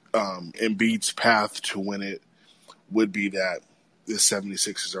Embiid's path to win it would be that the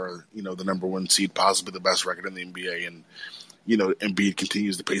 76ers are the number one seed, possibly the best record in the NBA, and Embiid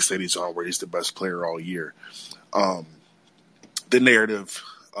continues the pace that he's on, where he's the best player all year. The narrative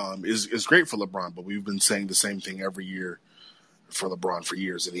is great for LeBron, but we've been saying the same thing every year for LeBron for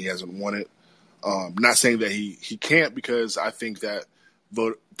years, and he hasn't won it. Not saying that he can't, because I think that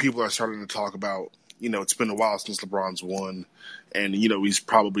people are starting to talk about, it's been a while since LeBron's won, and, he's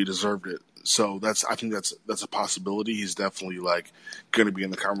probably deserved it. So I think that's a possibility. He's definitely going to be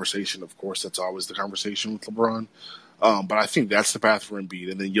in the conversation. Of course, that's always the conversation with LeBron. But I think that's the path for Embiid.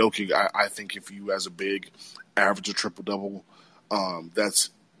 And then Jokic, I think if you as a big average a triple-double, that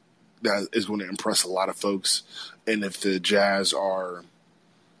is going to impress a lot of folks. And if the Jazz are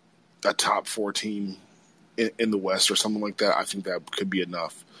a top 4 team in the West or something like that, I think that could be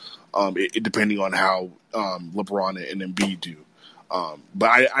enough, depending on how LeBron and Embiid do.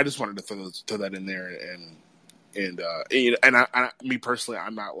 But I just wanted to throw that in there. And me personally,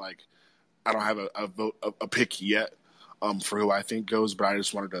 I'm not I don't have a pick yet. For who I think goes, but I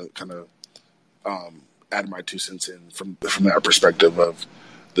just wanted to kind of add my 2 cents in from that perspective of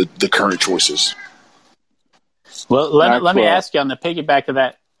the current choices. Well, let me ask you on the piggyback of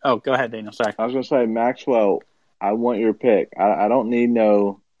that. Oh, go ahead, Daniel. Sorry. I was going to say, Maxwell, I want your pick. I don't need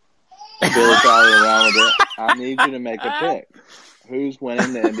no dilly-dally around with it. I need you to make a pick. Who's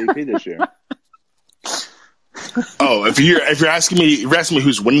winning the MVP this year? Oh, if you're asking me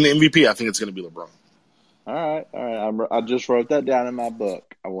who's winning the MVP, I think it's going to be LeBron. All right. I just wrote that down in my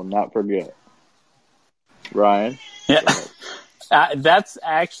book. I will not forget. Ryan? Yeah. That's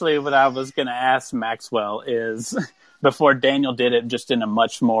actually what I was going to ask Maxwell is, before Daniel did it just in a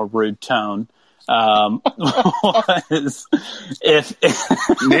much more rude tone, was if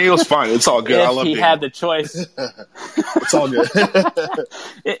Daniel's fine. It's all good. I if love he Daniel. had the choice. It's all good.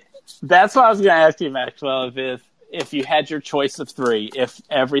 That's what I was going to ask you, Maxwell. If you had your choice of three, if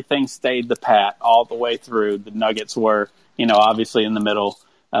everything stayed the pat all the way through, the Nuggets were, obviously in the middle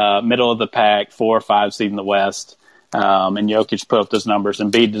of the pack, 4 or 5 seed in the West. And Jokic put up those numbers.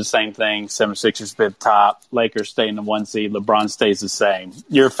 Embiid did the same thing. 76ers bid top. Lakers stay in the 1 seed. LeBron stays the same.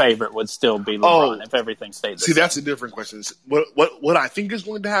 Your favorite would still be LeBron if everything stayed the same. That's a different question. What I think is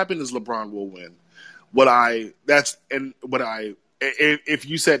going to happen is LeBron will win. If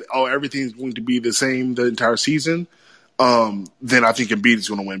you said, everything's going to be the same the entire season, then I think Embiid is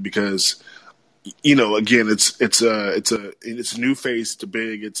going to win because, again, it's a new face. It's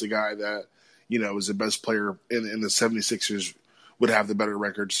big. It's a guy that, is the best player in the 76ers, would have the better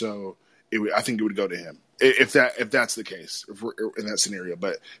record. So I think it would go to him if that's the case, if we're in that scenario.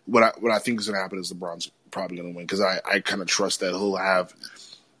 But what I think is going to happen is LeBron's probably going to win because I kind of trust that he'll have,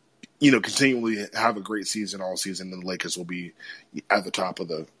 continually have a great season all season, and the Lakers will be at the top of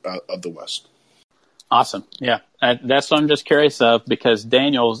the West. Awesome. Yeah. That's what I'm just curious of because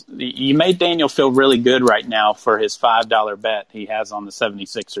you made Daniel feel really good right now for his $5 bet he has on the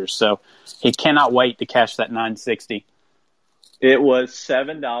 76ers. So he cannot wait to cash that $9.60. It was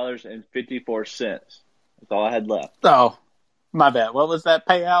 $7.54. That's all I had left. Oh, my bad. What was that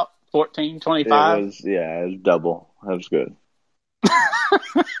payout? $14.25? It was double. That was good.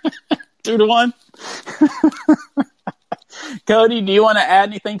 2-1. Cody, do you want to add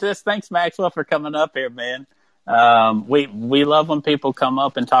anything to this? Thanks, Maxwell, for coming up here, man. We love when people come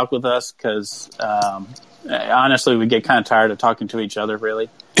up and talk with us because honestly, we get kind of tired of talking to each other. Really,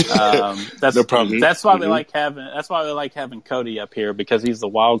 that's no problem. That's why we like having Cody up here because he's the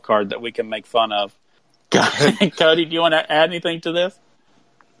wild card that we can make fun of. Cody, do you want to add anything to this?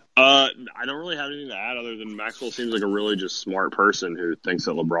 I don't really have anything to add other than Maxwell seems like a really just smart person who thinks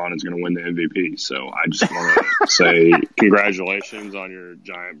that LeBron is going to win the MVP. So I just want to say congratulations on your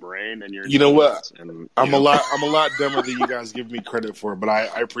giant brain and your. You know what? I'm a lot lot dumber than you guys give me credit for, but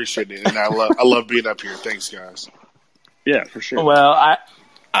I appreciate it and I love being up here. Thanks, guys. Yeah, for sure. Well,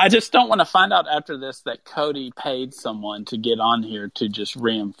 I just don't want to find out after this that Cody paid someone to get on here to just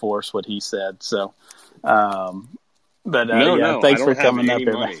reinforce what he said. So. Thanks for coming up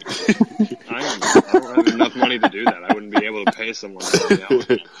here. I don't have enough money to do that. I wouldn't be able to pay someone.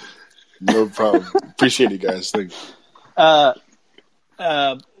 No problem. Appreciate it, guys. Thanks.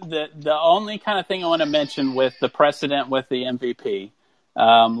 The only kind of thing I want to mention with the precedent with the MVP,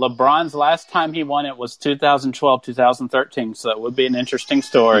 LeBron's last time he won it was 2012, 2013. So it would be an interesting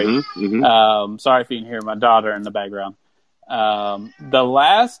story. Sorry if you can hear my daughter in the background. The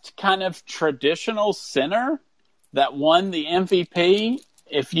last kind of traditional center that won the MVP,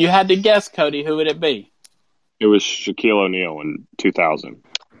 if you had to guess, Cody, who would it be? It was Shaquille O'Neal in 2000.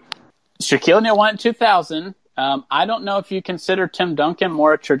 Shaquille O'Neal won in 2000. I don't know if you consider Tim Duncan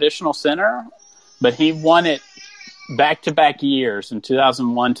more a traditional center, but he won it back-to-back years in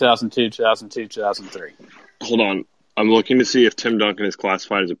 2001, 2002, 2002, 2003. Hold on. I'm looking to see if Tim Duncan is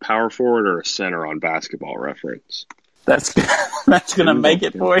classified as a power forward or a center on Basketball Reference. That's going to make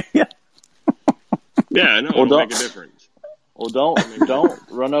it for you. Yeah, no, it'll make a difference. Well, don't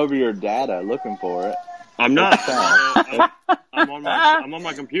run over your data looking for it. I'm not. I'm on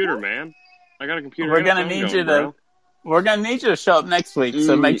my computer, man. I got a computer. We're gonna need you to show up next week.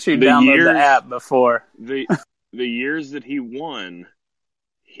 So make sure you download the app before the years that he won.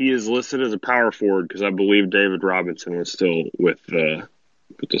 He is listed as a power forward because I believe David Robinson was still with the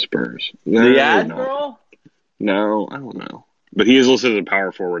Spurs. The Admiral? No, I don't know. But he is listed as a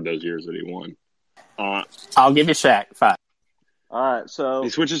power forward those years that he won. I'll give you Shaq 5. All right, so he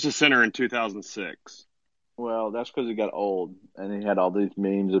switches to center in 2006. Well, that's because he got old and he had all these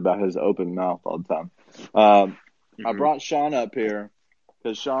memes about his open mouth all the time. I brought Sean up here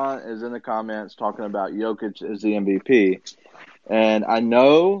because Sean is in the comments talking about Jokic as the MVP, and I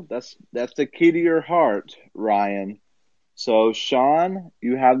know that's the key to your heart, Ryan. So, Sean,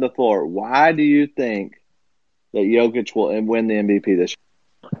 you have the floor. Why do you think that Jokic will win the MVP this year?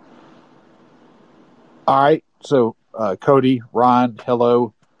 All right, so Cody, Ryan,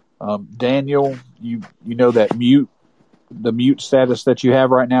 hello. Daniel, you know that the mute status that you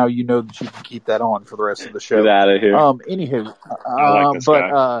have right now, you know that you can keep that on for the rest of the show. Get out of here. Anywho,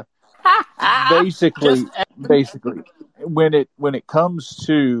 basically, when it comes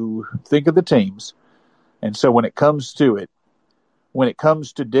to think of the teams, and so when it comes to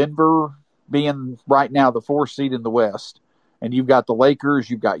Denver being right now the 4th seed in the West, and you've got the Lakers,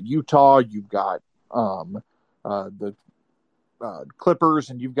 you've got Utah, you've got the Clippers,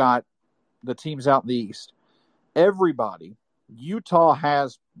 and you've got the teams out in the East, everybody, Utah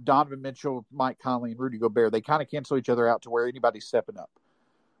has Donovan Mitchell, Mike Conley, and Rudy Gobert. They kind of cancel each other out to where anybody's stepping up.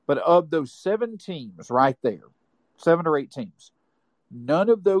 But of those 7 teams right there, 7 or 8 teams, none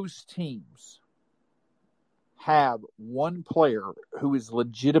of those teams have one player who is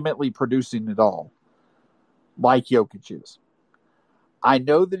legitimately producing it all, like Jokic is. I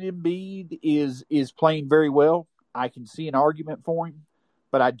know that Embiid is playing very well. I can see an argument for him,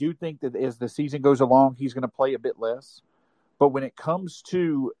 but I do think that as the season goes along, he's going to play a bit less. But when it comes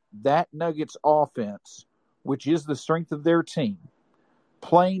to that Nuggets offense, which is the strength of their team,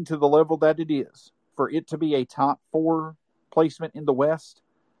 playing to the level that it is, for it to be a top 4 placement in the West,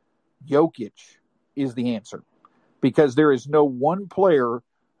 Jokic is the answer. Because there is no one player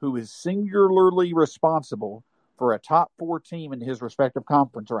who is singularly responsible for a top 4 team in his respective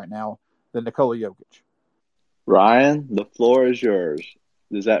conference right now than Nikola Jokic. Ryan, the floor is yours.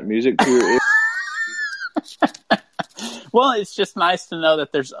 Is that music to your ears? Well, it's just nice to know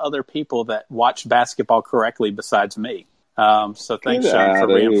that there's other people that watch basketball correctly besides me. So thanks, Sean, for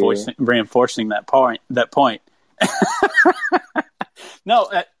reinforcing that point. No,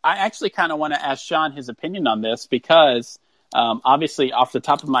 I actually kind of want to ask Sean his opinion on this because obviously off the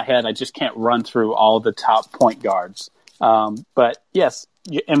top of my head, I just can't run through all the top point guards. But yes,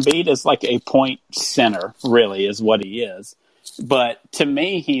 Embiid is like a point center, really, is what he is. But to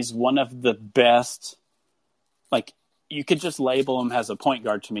me, he's one of the best. Like, you could just label him as a point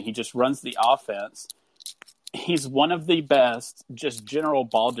guard to me. He just runs the offense. He's one of the best just general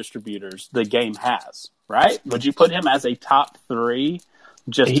ball distributors the game has, right? Would you put him as a top 3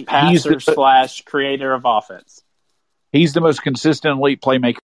 just passer / creator of offense? He's the most consistent elite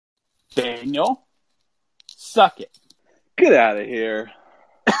playmaker. Daniel, suck it. Get out of here.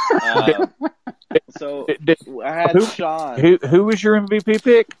 So I had Sean. Who was your MVP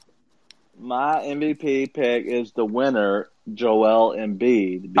pick? My MVP pick is the winner, Joel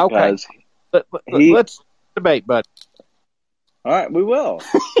Embiid, because let's debate, bud. All right, we will.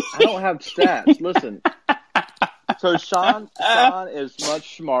 I don't have stats. Listen. So Sean is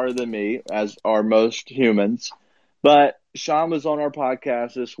much smarter than me, as are most humans. But Sean was on our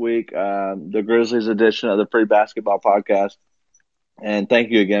podcast this week, the Grizzlies edition of the Free Basketball Podcast. And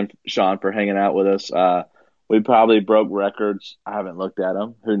thank you again, Sean, for hanging out with us. We probably broke records. I haven't looked at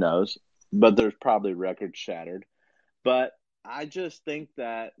them. Who knows? But there's probably records shattered. But I just think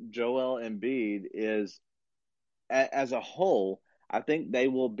that Joel Embiid is, as a whole, I think they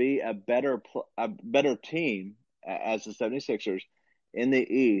will be a better team as the 76ers in the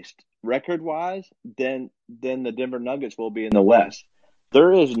East, record-wise, than the Denver Nuggets will be in the West.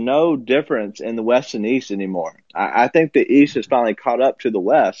 There is no difference in the West and East anymore. I think the East has finally caught up to the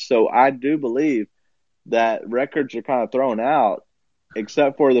West. So I do believe that records are kind of thrown out,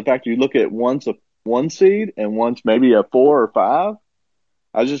 except for the fact you look at one's a 1 seed and one's maybe a 4 or 5.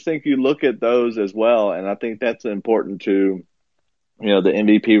 I just think you look at those as well, and I think that's important to, the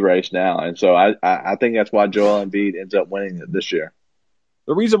MVP race now. And so I think that's why Joel Embiid ends up winning it this year.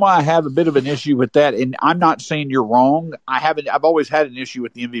 The reason why I have a bit of an issue with that, and I'm not saying you're wrong, I've always had an issue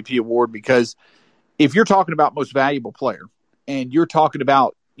with the MVP award because if you're talking about most valuable player and you're talking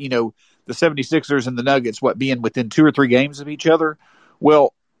about, the 76ers and the Nuggets, being within 2 or 3 games of each other,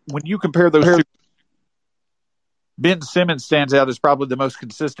 well, when you compare those two, Ben Simmons stands out as probably the most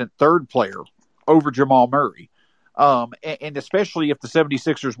consistent third player over Jamal Murray. And especially if the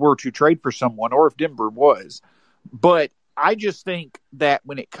 76ers were to trade for someone or if Denver was. But I just think that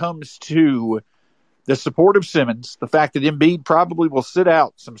when it comes to the support of Simmons, the fact that Embiid probably will sit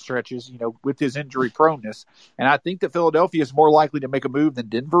out some stretches, with his injury proneness, and I think that Philadelphia is more likely to make a move than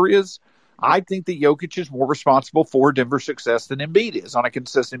Denver is. I think that Jokic is more responsible for Denver's success than Embiid is on a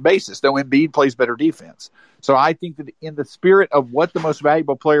consistent basis, though Embiid plays better defense. So I think that in the spirit of what the most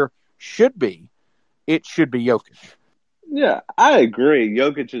valuable player should be, it should be Jokic. Yeah, I agree.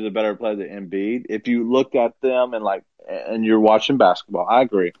 Jokic is a better player than Embiid. If you look at them and you're watching basketball, I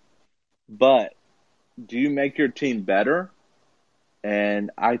agree. But do you make your team better?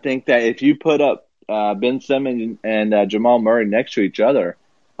 And I think that if you put up Ben Simmons and Jamal Murray next to each other,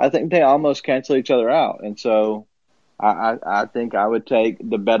 I think they almost cancel each other out. And so I think I would take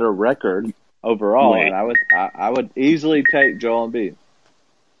the better record overall, and I would easily take Joel Embiid.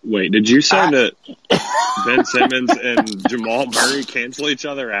 Wait, did you say that Ben Simmons and Jamal Murray cancel each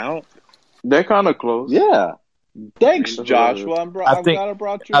other out? They're kind of close. Yeah. Thanks, Joshua. I'm glad I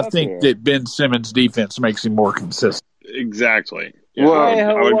brought you up I think here. that Ben Simmons' defense makes him more consistent. Exactly. Yeah, Well,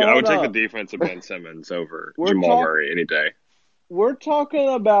 I would take the defense of Ben Simmons over Jamal Murray any day. We're talking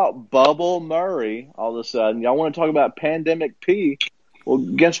about Bubble Murray all of a sudden. Y'all want to talk about Pandemic P? Well,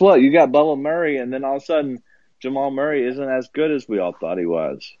 guess what? You got Bubba Murray, and then all of a sudden, Jamal Murray isn't as good as we all thought he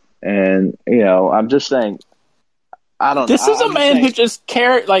was. And I'm just saying. I don't know. This is I'm a just man saying,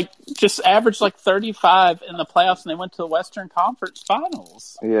 who just averaged 35 in the playoffs, and they went to the Western Conference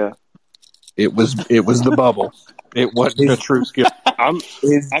Finals. Yeah. It was the bubble. It wasn't a true skill.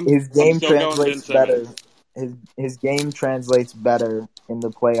 His game still going translates Ben better. Simmons. His game translates better in the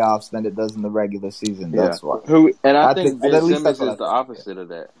playoffs than it does in the regular season. That's why. I I think think- Ben at least Simmons that's what is I the think. opposite of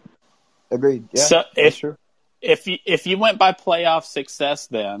that. Agreed. Yeah, So that's true. if you went by playoff success,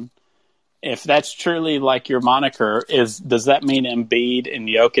 then if that's truly like your moniker, does that mean Embiid and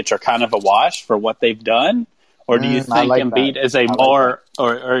Jokic are kind of a wash for what they've done, or do you I think like Embiid that. is a I like more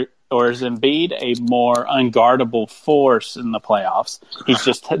or is Embiid a more unguardable force in the playoffs? He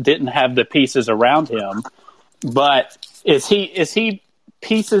just didn't have the pieces around him. But is he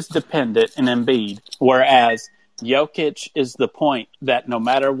pieces dependent in Embiid, whereas Jokic is the point that no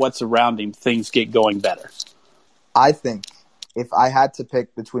matter what's around him, things get going better? I think if I had to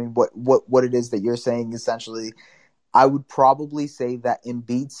pick between what it is that you're saying, essentially, I would probably say that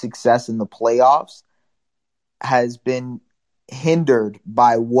Embiid's success in the playoffs has been hindered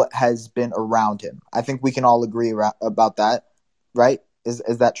by what has been around him. I think we can all agree about that, right? Is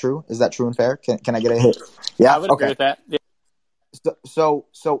that true? Is that true and fair? Can I get a hit? Yeah, I would agree with that. Yeah.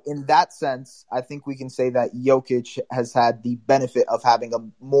 So in that sense, I think we can say that Jokic has had the benefit of having a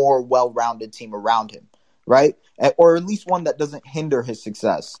more well-rounded team around him, right? Or at least one that doesn't hinder his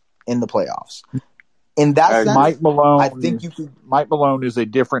success in the playoffs. In that sense, Mike Malone. I think you could. Mike Malone is a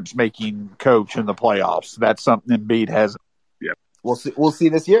difference-making coach in the playoffs. That's something Embiid has. We'll see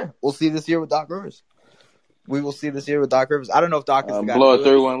this year. We'll see this year with Doc Rivers. We will see this year with Doc Rivers. I don't know if Doc is the guy Blow to a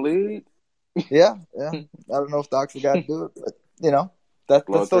do 3-1 lead. it. Yeah. I don't know if Doc's the guy to do it, but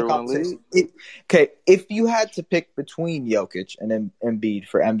that's still a conversation. Okay, if you had to pick between Jokic and Embiid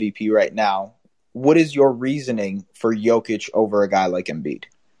for MVP right now, what is your reasoning for Jokic over a guy like Embiid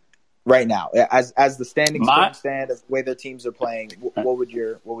right now? As the standings stand, as the way their teams are playing, what would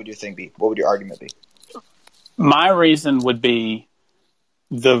your thing be? What would your argument be? My reason would be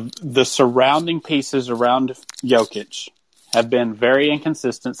the surrounding pieces around Jokic have been very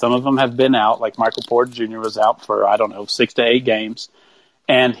inconsistent. Some of them have been out, like Michael Porter Jr. was out for, 6 to 8 games.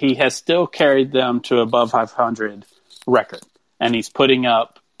 And he has still carried them to above 500 record. And he's putting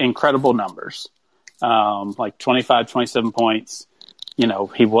up incredible numbers, like 25, 27 points.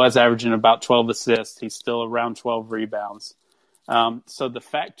 He was averaging about 12 assists. He's still around 12 rebounds. So the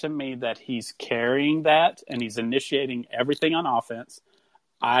fact to me that he's carrying that and he's initiating everything on offense,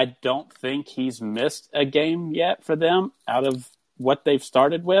 I don't think he's missed a game yet for them out of what they've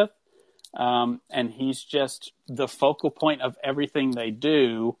started with. And he's just the focal point of everything they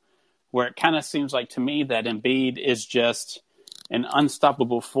do, where it kind of seems like to me that Embiid is just an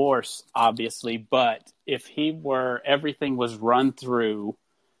unstoppable force, obviously. But if everything was run through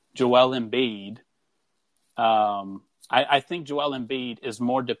Joel Embiid, I think Joel Embiid is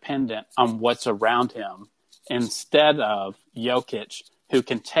more dependent on what's around him instead of Jokic, who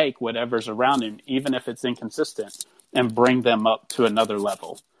can take whatever's around him, even if it's inconsistent, and bring them up to another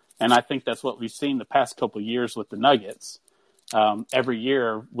level. And I think that's what we've seen the past couple of years with the Nuggets. Every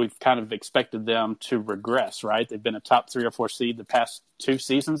year, we've kind of expected them to regress, right? They've been a top 3 or 4 seed the past 2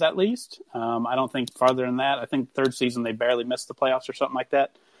 seasons at least. I don't think farther than that. I think third season they barely missed the playoffs or something like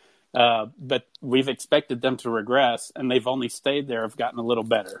that. But we've expected them to regress, and they've only stayed there, have gotten a little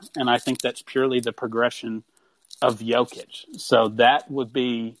better. And I think that's purely the progression of Jokic. So that would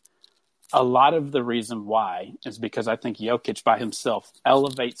be a lot of the reason why, is because I think Jokic by himself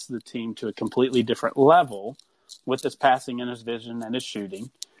elevates the team to a completely different level with his passing and his vision and his shooting,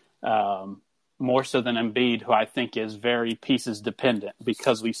 more so than Embiid, who I think is very pieces dependent,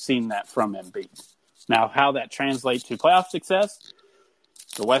 because we've seen that from Embiid. Now, how that translates to playoff success,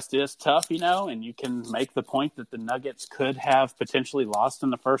 the West is tough, and you can make the point that the Nuggets could have potentially lost in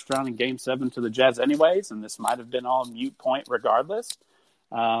the first round in Game 7 to the Jazz anyways, and this might have been all moot point regardless.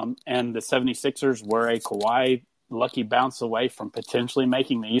 And the 76ers were a Kawhi lucky bounce away from potentially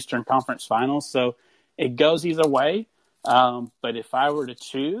making the Eastern Conference Finals. So it goes either way. But if I were to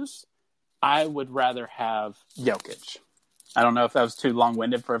choose, I would rather have Jokic. I don't know if that was too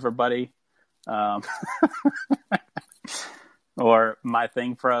long-winded for everybody. Or my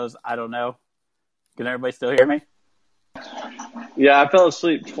thing froze. I don't know. Can everybody still hear me? Yeah, I fell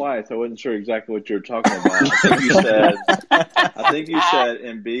asleep twice. I wasn't sure exactly what you were talking about. I think you said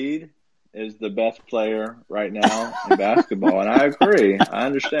Embiid is the best player right now in basketball, and I agree. I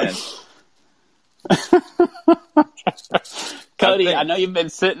understand. Cody, I know you've been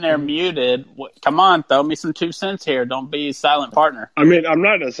sitting there muted. Come on, throw me some 2 cents here. Don't be a silent partner. I mean, I'm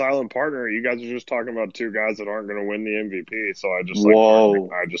not a silent partner. You guys are just talking about two guys that aren't going to win the MVP. So I just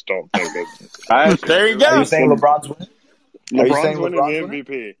I just don't think it. There you go. Are you saying LeBron's winning? LeBron's winning the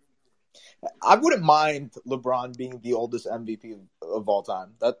MVP. I wouldn't mind LeBron being the oldest MVP of all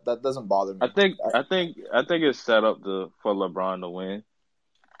time. That doesn't bother me. I think it's set up for LeBron to win,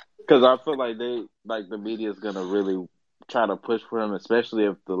 because I feel like the media is gonna really try to push for him, especially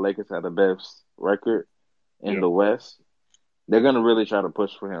if the Lakers have the best record in the West. They're gonna really try to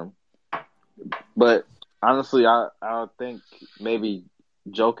push for him. But honestly, I think maybe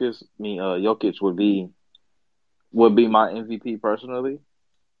Jokic would be my MVP personally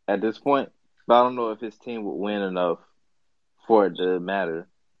at this point. But I don't know if his team would win enough for it to matter.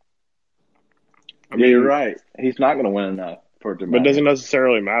 I mean, you're right. He's not going to win enough for it to matter. But it doesn't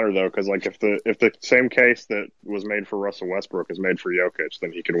necessarily matter, though, because like if the same case that was made for Russell Westbrook is made for Jokic,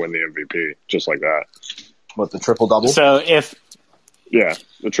 then he can win the MVP just like that. What, the triple-double? So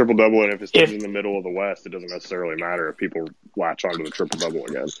the triple-double, and if his team's in the middle of the West, it doesn't necessarily matter if people latch onto the triple-double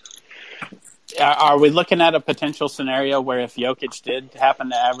again. Are we looking at a potential scenario where if Jokic did happen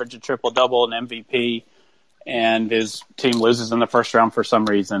to average a triple-double and MVP and his team loses in the first round for some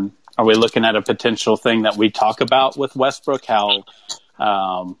reason, are we looking at a potential thing that we talk about with Westbrook, how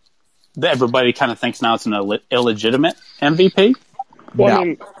everybody kind of thinks now it's an illegitimate MVP? Well, I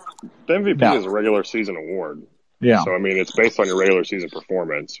mean, the MVP is a regular season award. Yeah. So, I mean, it's based on your regular season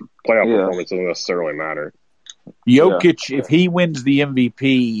performance. Playoff performance doesn't necessarily matter. Jokic, if he wins the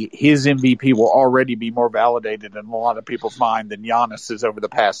MVP, his MVP will already be more validated in a lot of people's mind than Giannis's over the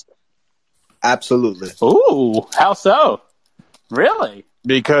past. Absolutely. Ooh, how so? Really?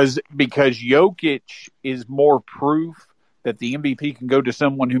 Because Jokic is more proof that the MVP can go to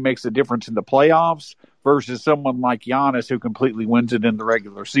someone who makes a difference in the playoffs versus someone like Giannis who completely wins it in the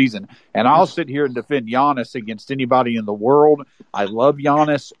regular season. And I'll sit here and defend Giannis against anybody in the world. I love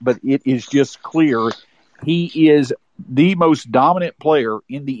Giannis, but it is just clear he is the most dominant player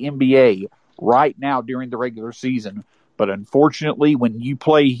in the NBA right now during the regular season. But unfortunately, when you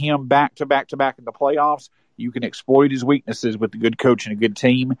play him back to back to back in the playoffs, you can exploit his weaknesses with a good coach and a good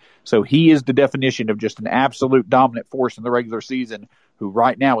team. So he is the definition of just an absolute dominant force in the regular season who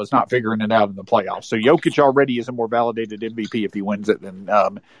right now is not figuring it out in the playoffs. So Jokic already is a more validated MVP if he wins it than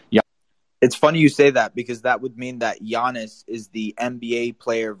It's funny you say that, because that would mean that Giannis is the NBA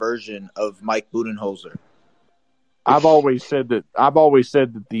player version of Mike Budenholzer. I've always said that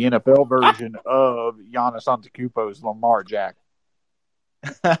the NFL version of Giannis Antetokounmpo is Lamar Jack.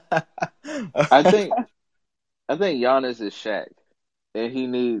 I think Giannis is Shaq, and he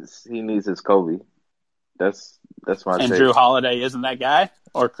needs his Kobe. That's my take. And Drew Holiday isn't that guy,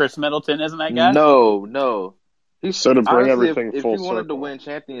 or Chris Middleton isn't that guy? No. So to bring everything if full he wanted to circle. win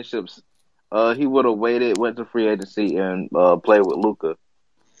championships, he would have waited, went to free agency, and played with Luka.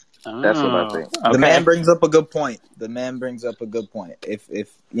 That's what I think. Okay. The man brings up a good point. If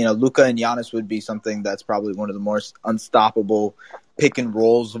Luka and Giannis would be something that's probably one of the most unstoppable pick and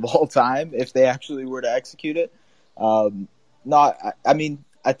rolls of all time if they actually were to execute it. I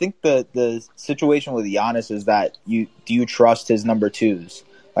think the situation with Giannis is that do you trust his number twos?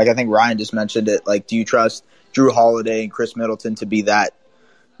 Like, I think Ryan just mentioned it. Like, do you trust Drew Holiday and Chris Middleton to be that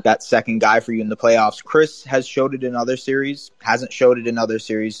second guy for you in the playoffs? Chris has showed it in other series, hasn't showed it in other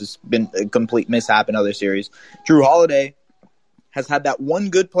series. It's been a complete mishap in other series. Drew Holiday has had that one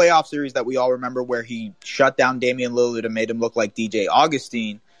good playoff series that we all remember where he shut down Damian Lillard and made him look like DJ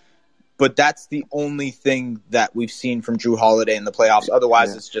Augustine. But that's the only thing that we've seen from Drew Holiday in the playoffs.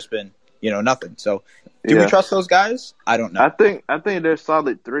 Otherwise, it's just been, nothing. So do we trust those guys? I don't know. I think they're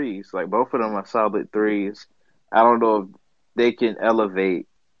solid threes. Like, both of them are solid threes. I don't know if they can elevate.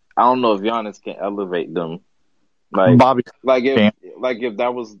 I don't know if Giannis can elevate them. Like, Bobby, if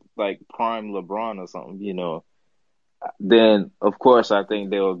that was like prime LeBron or something, then of course I think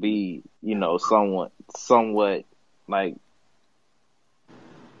there would be, somewhat like,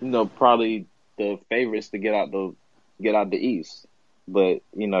 probably the favorites to get out the East. But,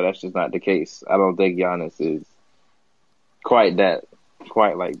 that's just not the case. I don't think Giannis is quite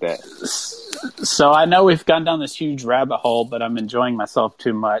like that. So I know we've gone down this huge rabbit hole, but I'm enjoying myself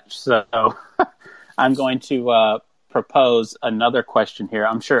too much. So I'm going to propose another question here.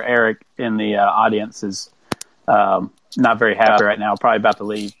 I'm sure Eric in the audience is not very happy right now, probably about to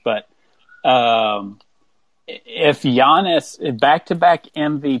leave. But if Giannis back-to-back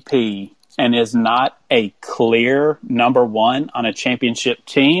MVP and is not a clear number one on a championship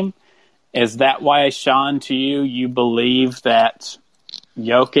team, is that why, Sean, to you believe that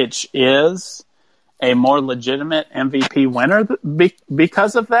Jokic is? a more legitimate MVP winner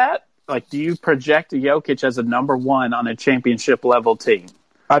because of that? Like, do you project Jokic as a number one on a championship level team?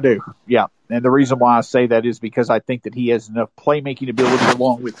 I do, yeah. And the reason why I say that is because I think that he has enough playmaking ability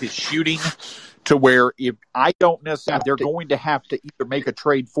along with his shooting to where if I don't necessarily, they're going to have to either make a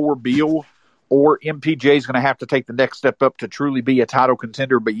trade for Beal or MPJ is going to have to take the next step up to truly be a title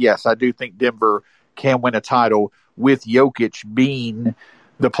contender. But yes, I do think Denver can win a title with Jokic being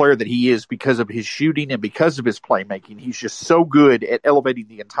the player that he is because of his shooting and because of his playmaking. He's just so good at elevating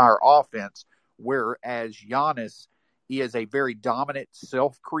the entire offense, whereas Giannis is a very dominant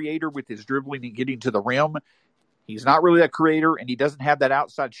self-creator with his dribbling and getting to the rim. He's not really that creator, and he doesn't have that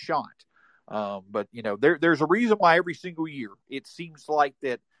outside shot. But, there's a reason why every single year it seems like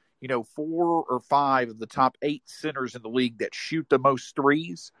that, 4 or 5 of the top 8 centers in the league that shoot the most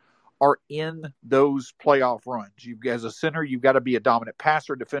threes are in those playoff runs. As a center, you've got to be a dominant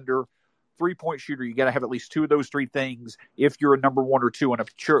passer, defender, three-point shooter. You got to have at least 2 of those 3 things. If you're a number 1 or 2 on a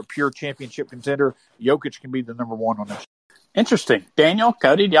pure championship contender, Jokic can be the number 1 on this. Interesting. Daniel,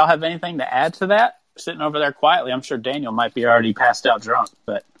 Cody, do y'all have anything to add to that? Sitting over there quietly, I'm sure Daniel might be already passed out drunk,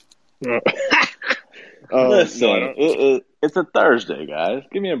 but. Listen, it's a Thursday, guys.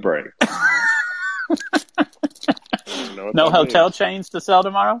 Give me a break. No hotel chains to sell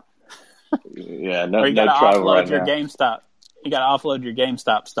tomorrow? Yeah, no. Or you got to travel offload right your now. GameStop. You got to offload your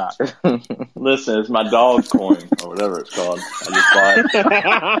GameStop stock. Listen, it's my dog coin or whatever it's called.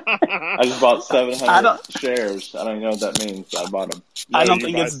 I just bought 700 shares. I don't even know what that means. I bought them. I don't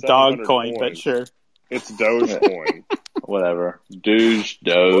think it's dog coin, but sure. It's Dogecoin. Whatever. Douche,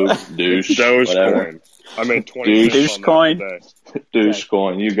 douche, Dogecoin. I made 20 douche coin. Douche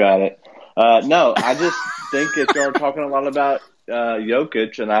coin. You got it. No, I just think that y'all are talking a lot about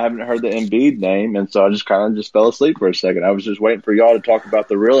Jokic, and I haven't heard the Embiid name, and so I just kind of just fell asleep for a second. I was just waiting for y'all to talk about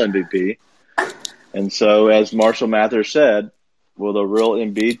the real MVP. And so, as Marshall Mathers said, will the real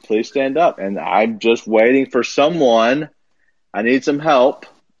Embiid please stand up? And I'm just waiting for someone. I need some help.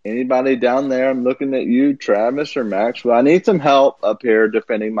 Anybody down there? I'm looking at you, Travis or Max. Well, I need some help up here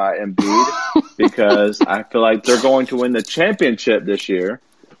defending my Embiid because I feel like they're going to win the championship this year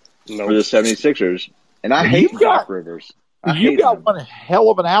for the 76ers. And I hate Doc Rivers. You got one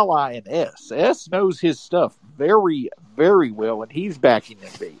hell of an ally in S. S knows his stuff very, very well, and he's backing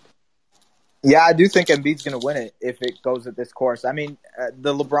Embiid. Yeah, I do think Embiid's going to win it if it goes at this course. I mean,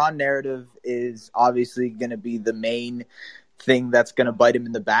 the LeBron narrative is obviously going to be the main thing that's going to bite him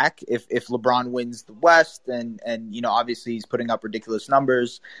in the back. If LeBron wins the West and obviously he's putting up ridiculous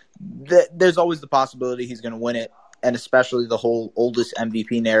numbers, there's always the possibility he's going to win it, and especially the whole oldest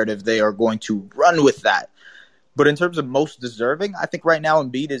MVP narrative, they are going to run with that. But in terms of most deserving, I think right now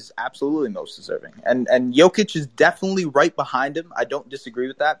Embiid is absolutely most deserving. And Jokic is definitely right behind him. I don't disagree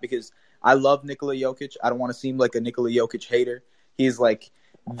with that because I love Nikola Jokic. I don't want to seem like a Nikola Jokic hater. He's like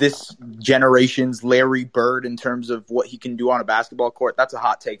this generation's Larry Bird in terms of what he can do on a basketball court. That's a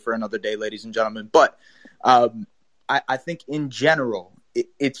hot take for another day, ladies and gentlemen. But I think in general,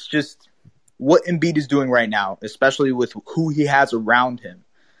 it's just what Embiid is doing right now, especially with who he has around him.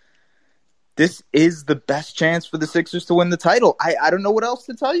 This is the best chance for the Sixers to win the title. I don't know what else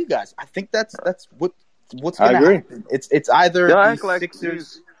to tell you guys. I think that's what's going to happen. It's either the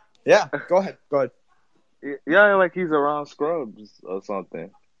Sixers. Yeah, go ahead. Yeah, like he's around scrubs or something.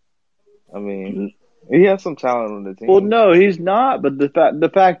 I mean, he has some talent on the team. Well, no, he's not. But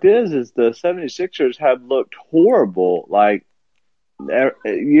the fact is the 76ers have looked horrible. Like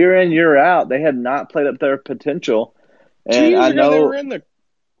year in, year out, they have not played up their potential. And 2 years I ago know they were in the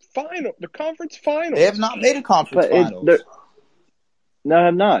conference finals. They have not made a conference finals. No,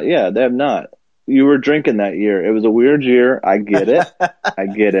 have not. Yeah, they have not. You were drinking that year. It was a weird year. I get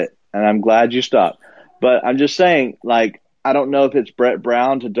it. And I'm glad you stopped. But I'm just saying, like, I don't know if it's Brett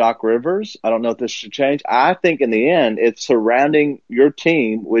Brown to Doc Rivers. I don't know if this should change. I think in the end, it's surrounding your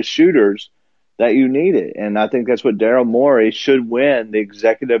team with shooters that you need it. And I think that's what Daryl Morey should win the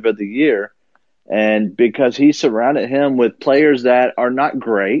Executive of the Year. And because he surrounded him with players that are not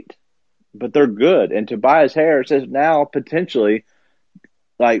great, but they're good. And Tobias Harris is now potentially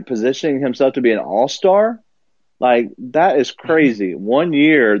like positioning himself to be an all-star. Like, that is crazy. 1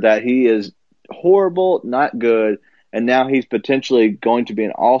 year that he is horrible, not good, and now he's potentially going to be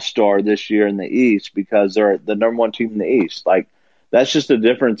an all-star this year in the East because they're the number 1 team in the East. Like, that's just the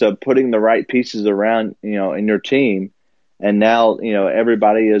difference of putting the right pieces around, in your team, and now,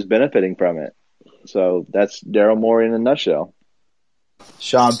 everybody is benefiting from it. So that's Daryl Morey in a nutshell.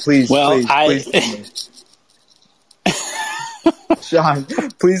 Sean, please. Sean,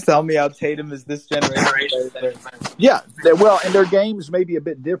 Please tell me how Tatum is this generation. Yeah, well, and their games may be a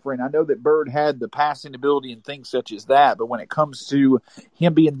bit different. I know that Bird had the passing ability and things such as that, but when it comes to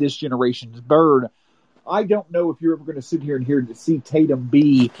him being this generation's Bird, I don't know if you're ever going to sit here and hear to see Tatum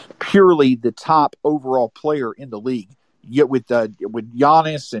be purely the top overall player in the league. Yet with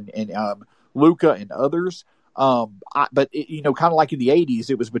Giannis and Luka and others, but kind of like in the '80s,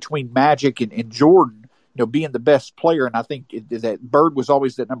 it was between Magic and Jordan, being the best player. And I think that Bird was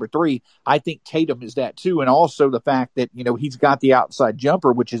always that number 3. I think Tatum is that too, and also the fact that he's got the outside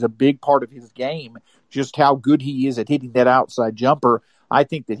jumper, which is a big part of his game. Just how good he is at hitting that outside jumper. I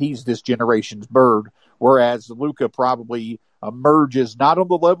think that he's this generation's Bird. Whereas Luka probably emerges not on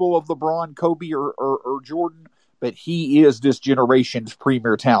the level of LeBron, Kobe, or Jordan, but he is this generation's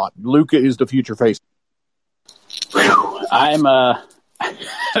premier talent. Luka is the future face. I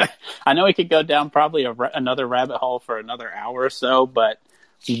know we could go down probably another rabbit hole for another hour or so, but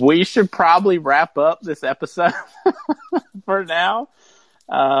we should probably wrap up this episode for now.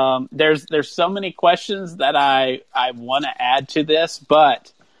 There's so many questions that I want to add to this,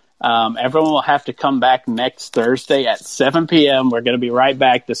 but everyone will have to come back next Thursday at 7 p.m. We're going to be right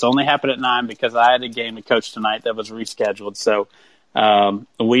back. This only happened at 9 because I had a game to coach tonight that was rescheduled. So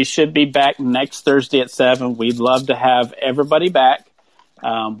we should be back next Thursday at 7. We'd love to have everybody back.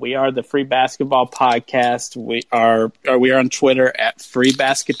 We are the Free Basketball Podcast. We are on Twitter at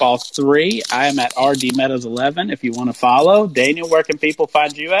FreeBasketball3. I am at RDMeadows11 if you want to follow. Daniel, where can people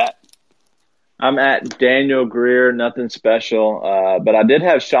find you at? I'm at Daniel Greer, nothing special. But I did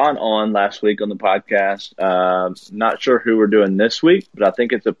have Sean on last week on the podcast. Not sure who we're doing this week, but I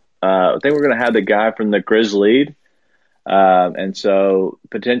think I think we're going to have the guy from the Grizz Lead. And so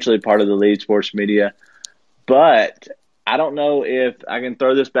potentially part of the Lead Sports Media. But I don't know if I can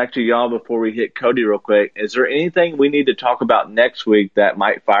throw this back to y'all before we hit Cody real quick. Is there anything we need to talk about next week that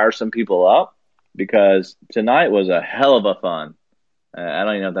might fire some people up? Because tonight was a hell of a fun. I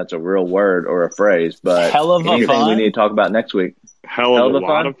don't even know if that's a real word or a phrase, but hell of a fun. We need to talk about next week. Hell of a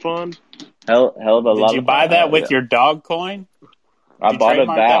lot of fun. Hell of a lot of fun. Did you buy that with your dog coin? I bought a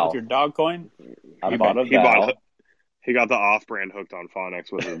vowel. With your dog coin? I bought a vowel. He got the off-brand hooked on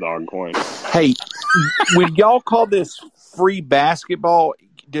phonics with his dog coin. Hey, when y'all call this free basketball,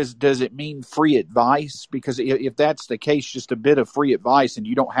 does it mean free advice? Because if that's the case, just a bit of free advice, and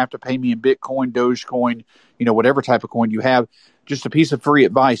you don't have to pay me in Bitcoin, Dogecoin, whatever type of coin you have, just a piece of free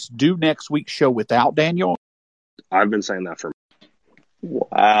advice. Do next week's show without Daniel. I've been saying that for.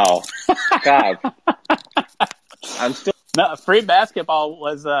 Wow, God, I'm still. No, free basketball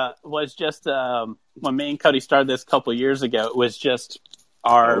was just when me and Cody started this a couple of years ago. It was just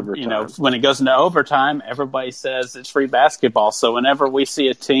our overtime. When it goes into overtime, everybody says it's free basketball. So whenever we see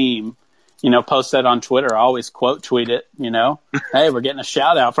a team, post that on Twitter, I always quote tweet it. Hey, we're getting a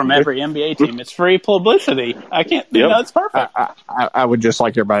shout out from every NBA team. It's free publicity. I can't. It's perfect. I would just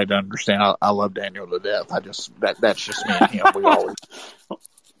like everybody to understand. I love Daniel to death. That's just me and him. We always.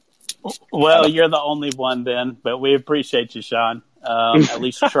 Well, you're the only one then, but we appreciate you, Sean. At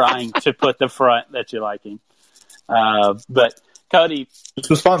least trying to put the front that you like him. But Cody, this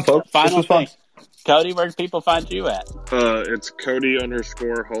was fun, folks. This was fun. Cody, where can people find you at? It's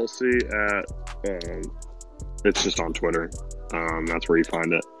Cody_Hulsey at. It's just on Twitter. That's where you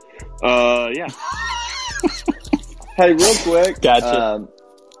find it. Yeah. Hey, real quick. Gotcha.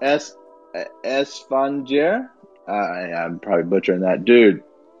 S. Fangier. I'm probably butchering that, dude.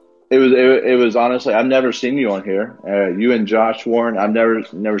 It was honestly, I've never seen you on here. You and Josh Warren, I've never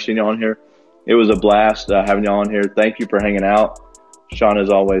seen you on here. It was a blast having you on here. Thank you for hanging out. Sean, as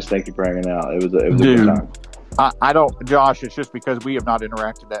always, thank you for hanging out. It was a good time. I don't, Josh, it's just because we have not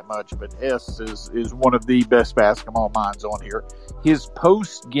interacted that much, but S is one of the best basketball minds on here. His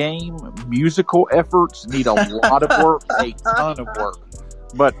post-game musical efforts need a lot of work, a ton of work.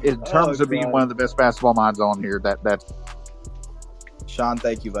 But in terms of being one of the best basketball minds on here, that's Sean,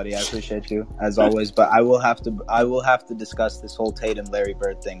 thank you, buddy. I appreciate you as always. But I will have to discuss this whole Tatum Larry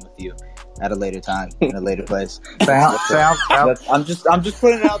Bird thing with you at a later time in a later place. Sounds. I'm just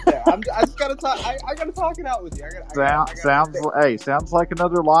putting it out there. I just gotta talk. I gotta talk it out with you. Sounds like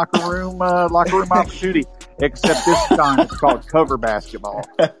another locker room opportunity. Except this time it's called cover basketball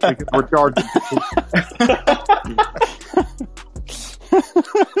because we're charging.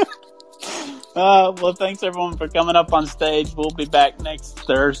 Well, thanks everyone for coming up on stage. We'll be back next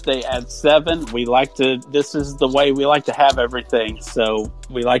Thursday at 7. This is the way we like to have everything. So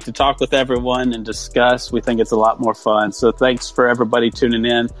we like to talk with everyone and discuss. We think it's a lot more fun. So thanks for everybody tuning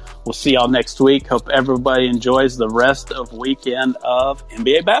in. We'll see y'all next week. Hope everybody enjoys the rest of weekend of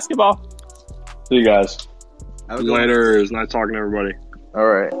NBA basketball. See you guys. Later. It was nice talking to everybody. All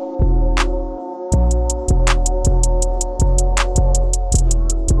right.